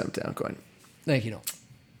stump down coin. Thank you, Noel.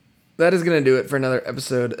 That is going to do it for another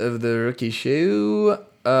episode of The Rookie Show.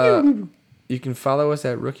 You can follow us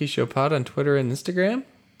at Rookie Show Pod on Twitter and Instagram.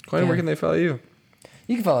 Coin, where can they follow you?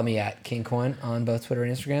 You can follow me at King Coyne on both Twitter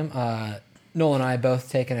and Instagram. Noel and I both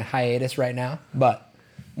taking a hiatus right now, but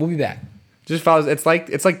we'll be back. Just follow. It's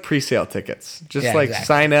like pre-sale tickets. Just exactly.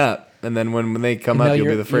 Sign up, and then when they come up, you'll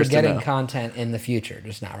be the first to You're know. getting content in the future,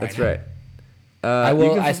 just not right That's now. right. I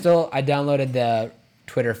will. I downloaded the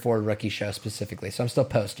Twitter for Rookie Show specifically, so I'm still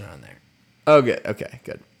posting on there. Oh, good. Okay,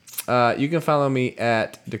 good. You can follow me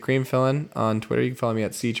at DeCreamFillin on Twitter. You can follow me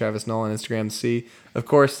at CTravisKnoll on Instagram. C, of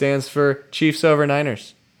course, stands for Chiefs over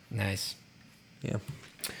Niners. Nice. Yeah.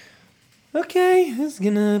 Okay, who's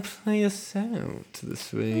gonna play us out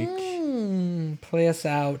this week? Play us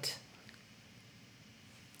out.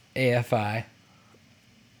 AFI.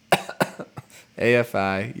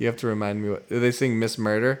 AFI. You have to remind me what. Do they sing Miss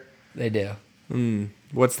Murder? They do.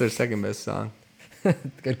 What's their second best song?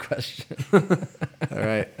 Good question. All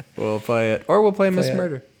right, we'll play it, or we'll play Miss it.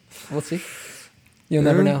 Murder. We'll see. You'll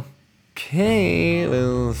never know. Okay,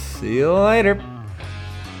 we'll see you later.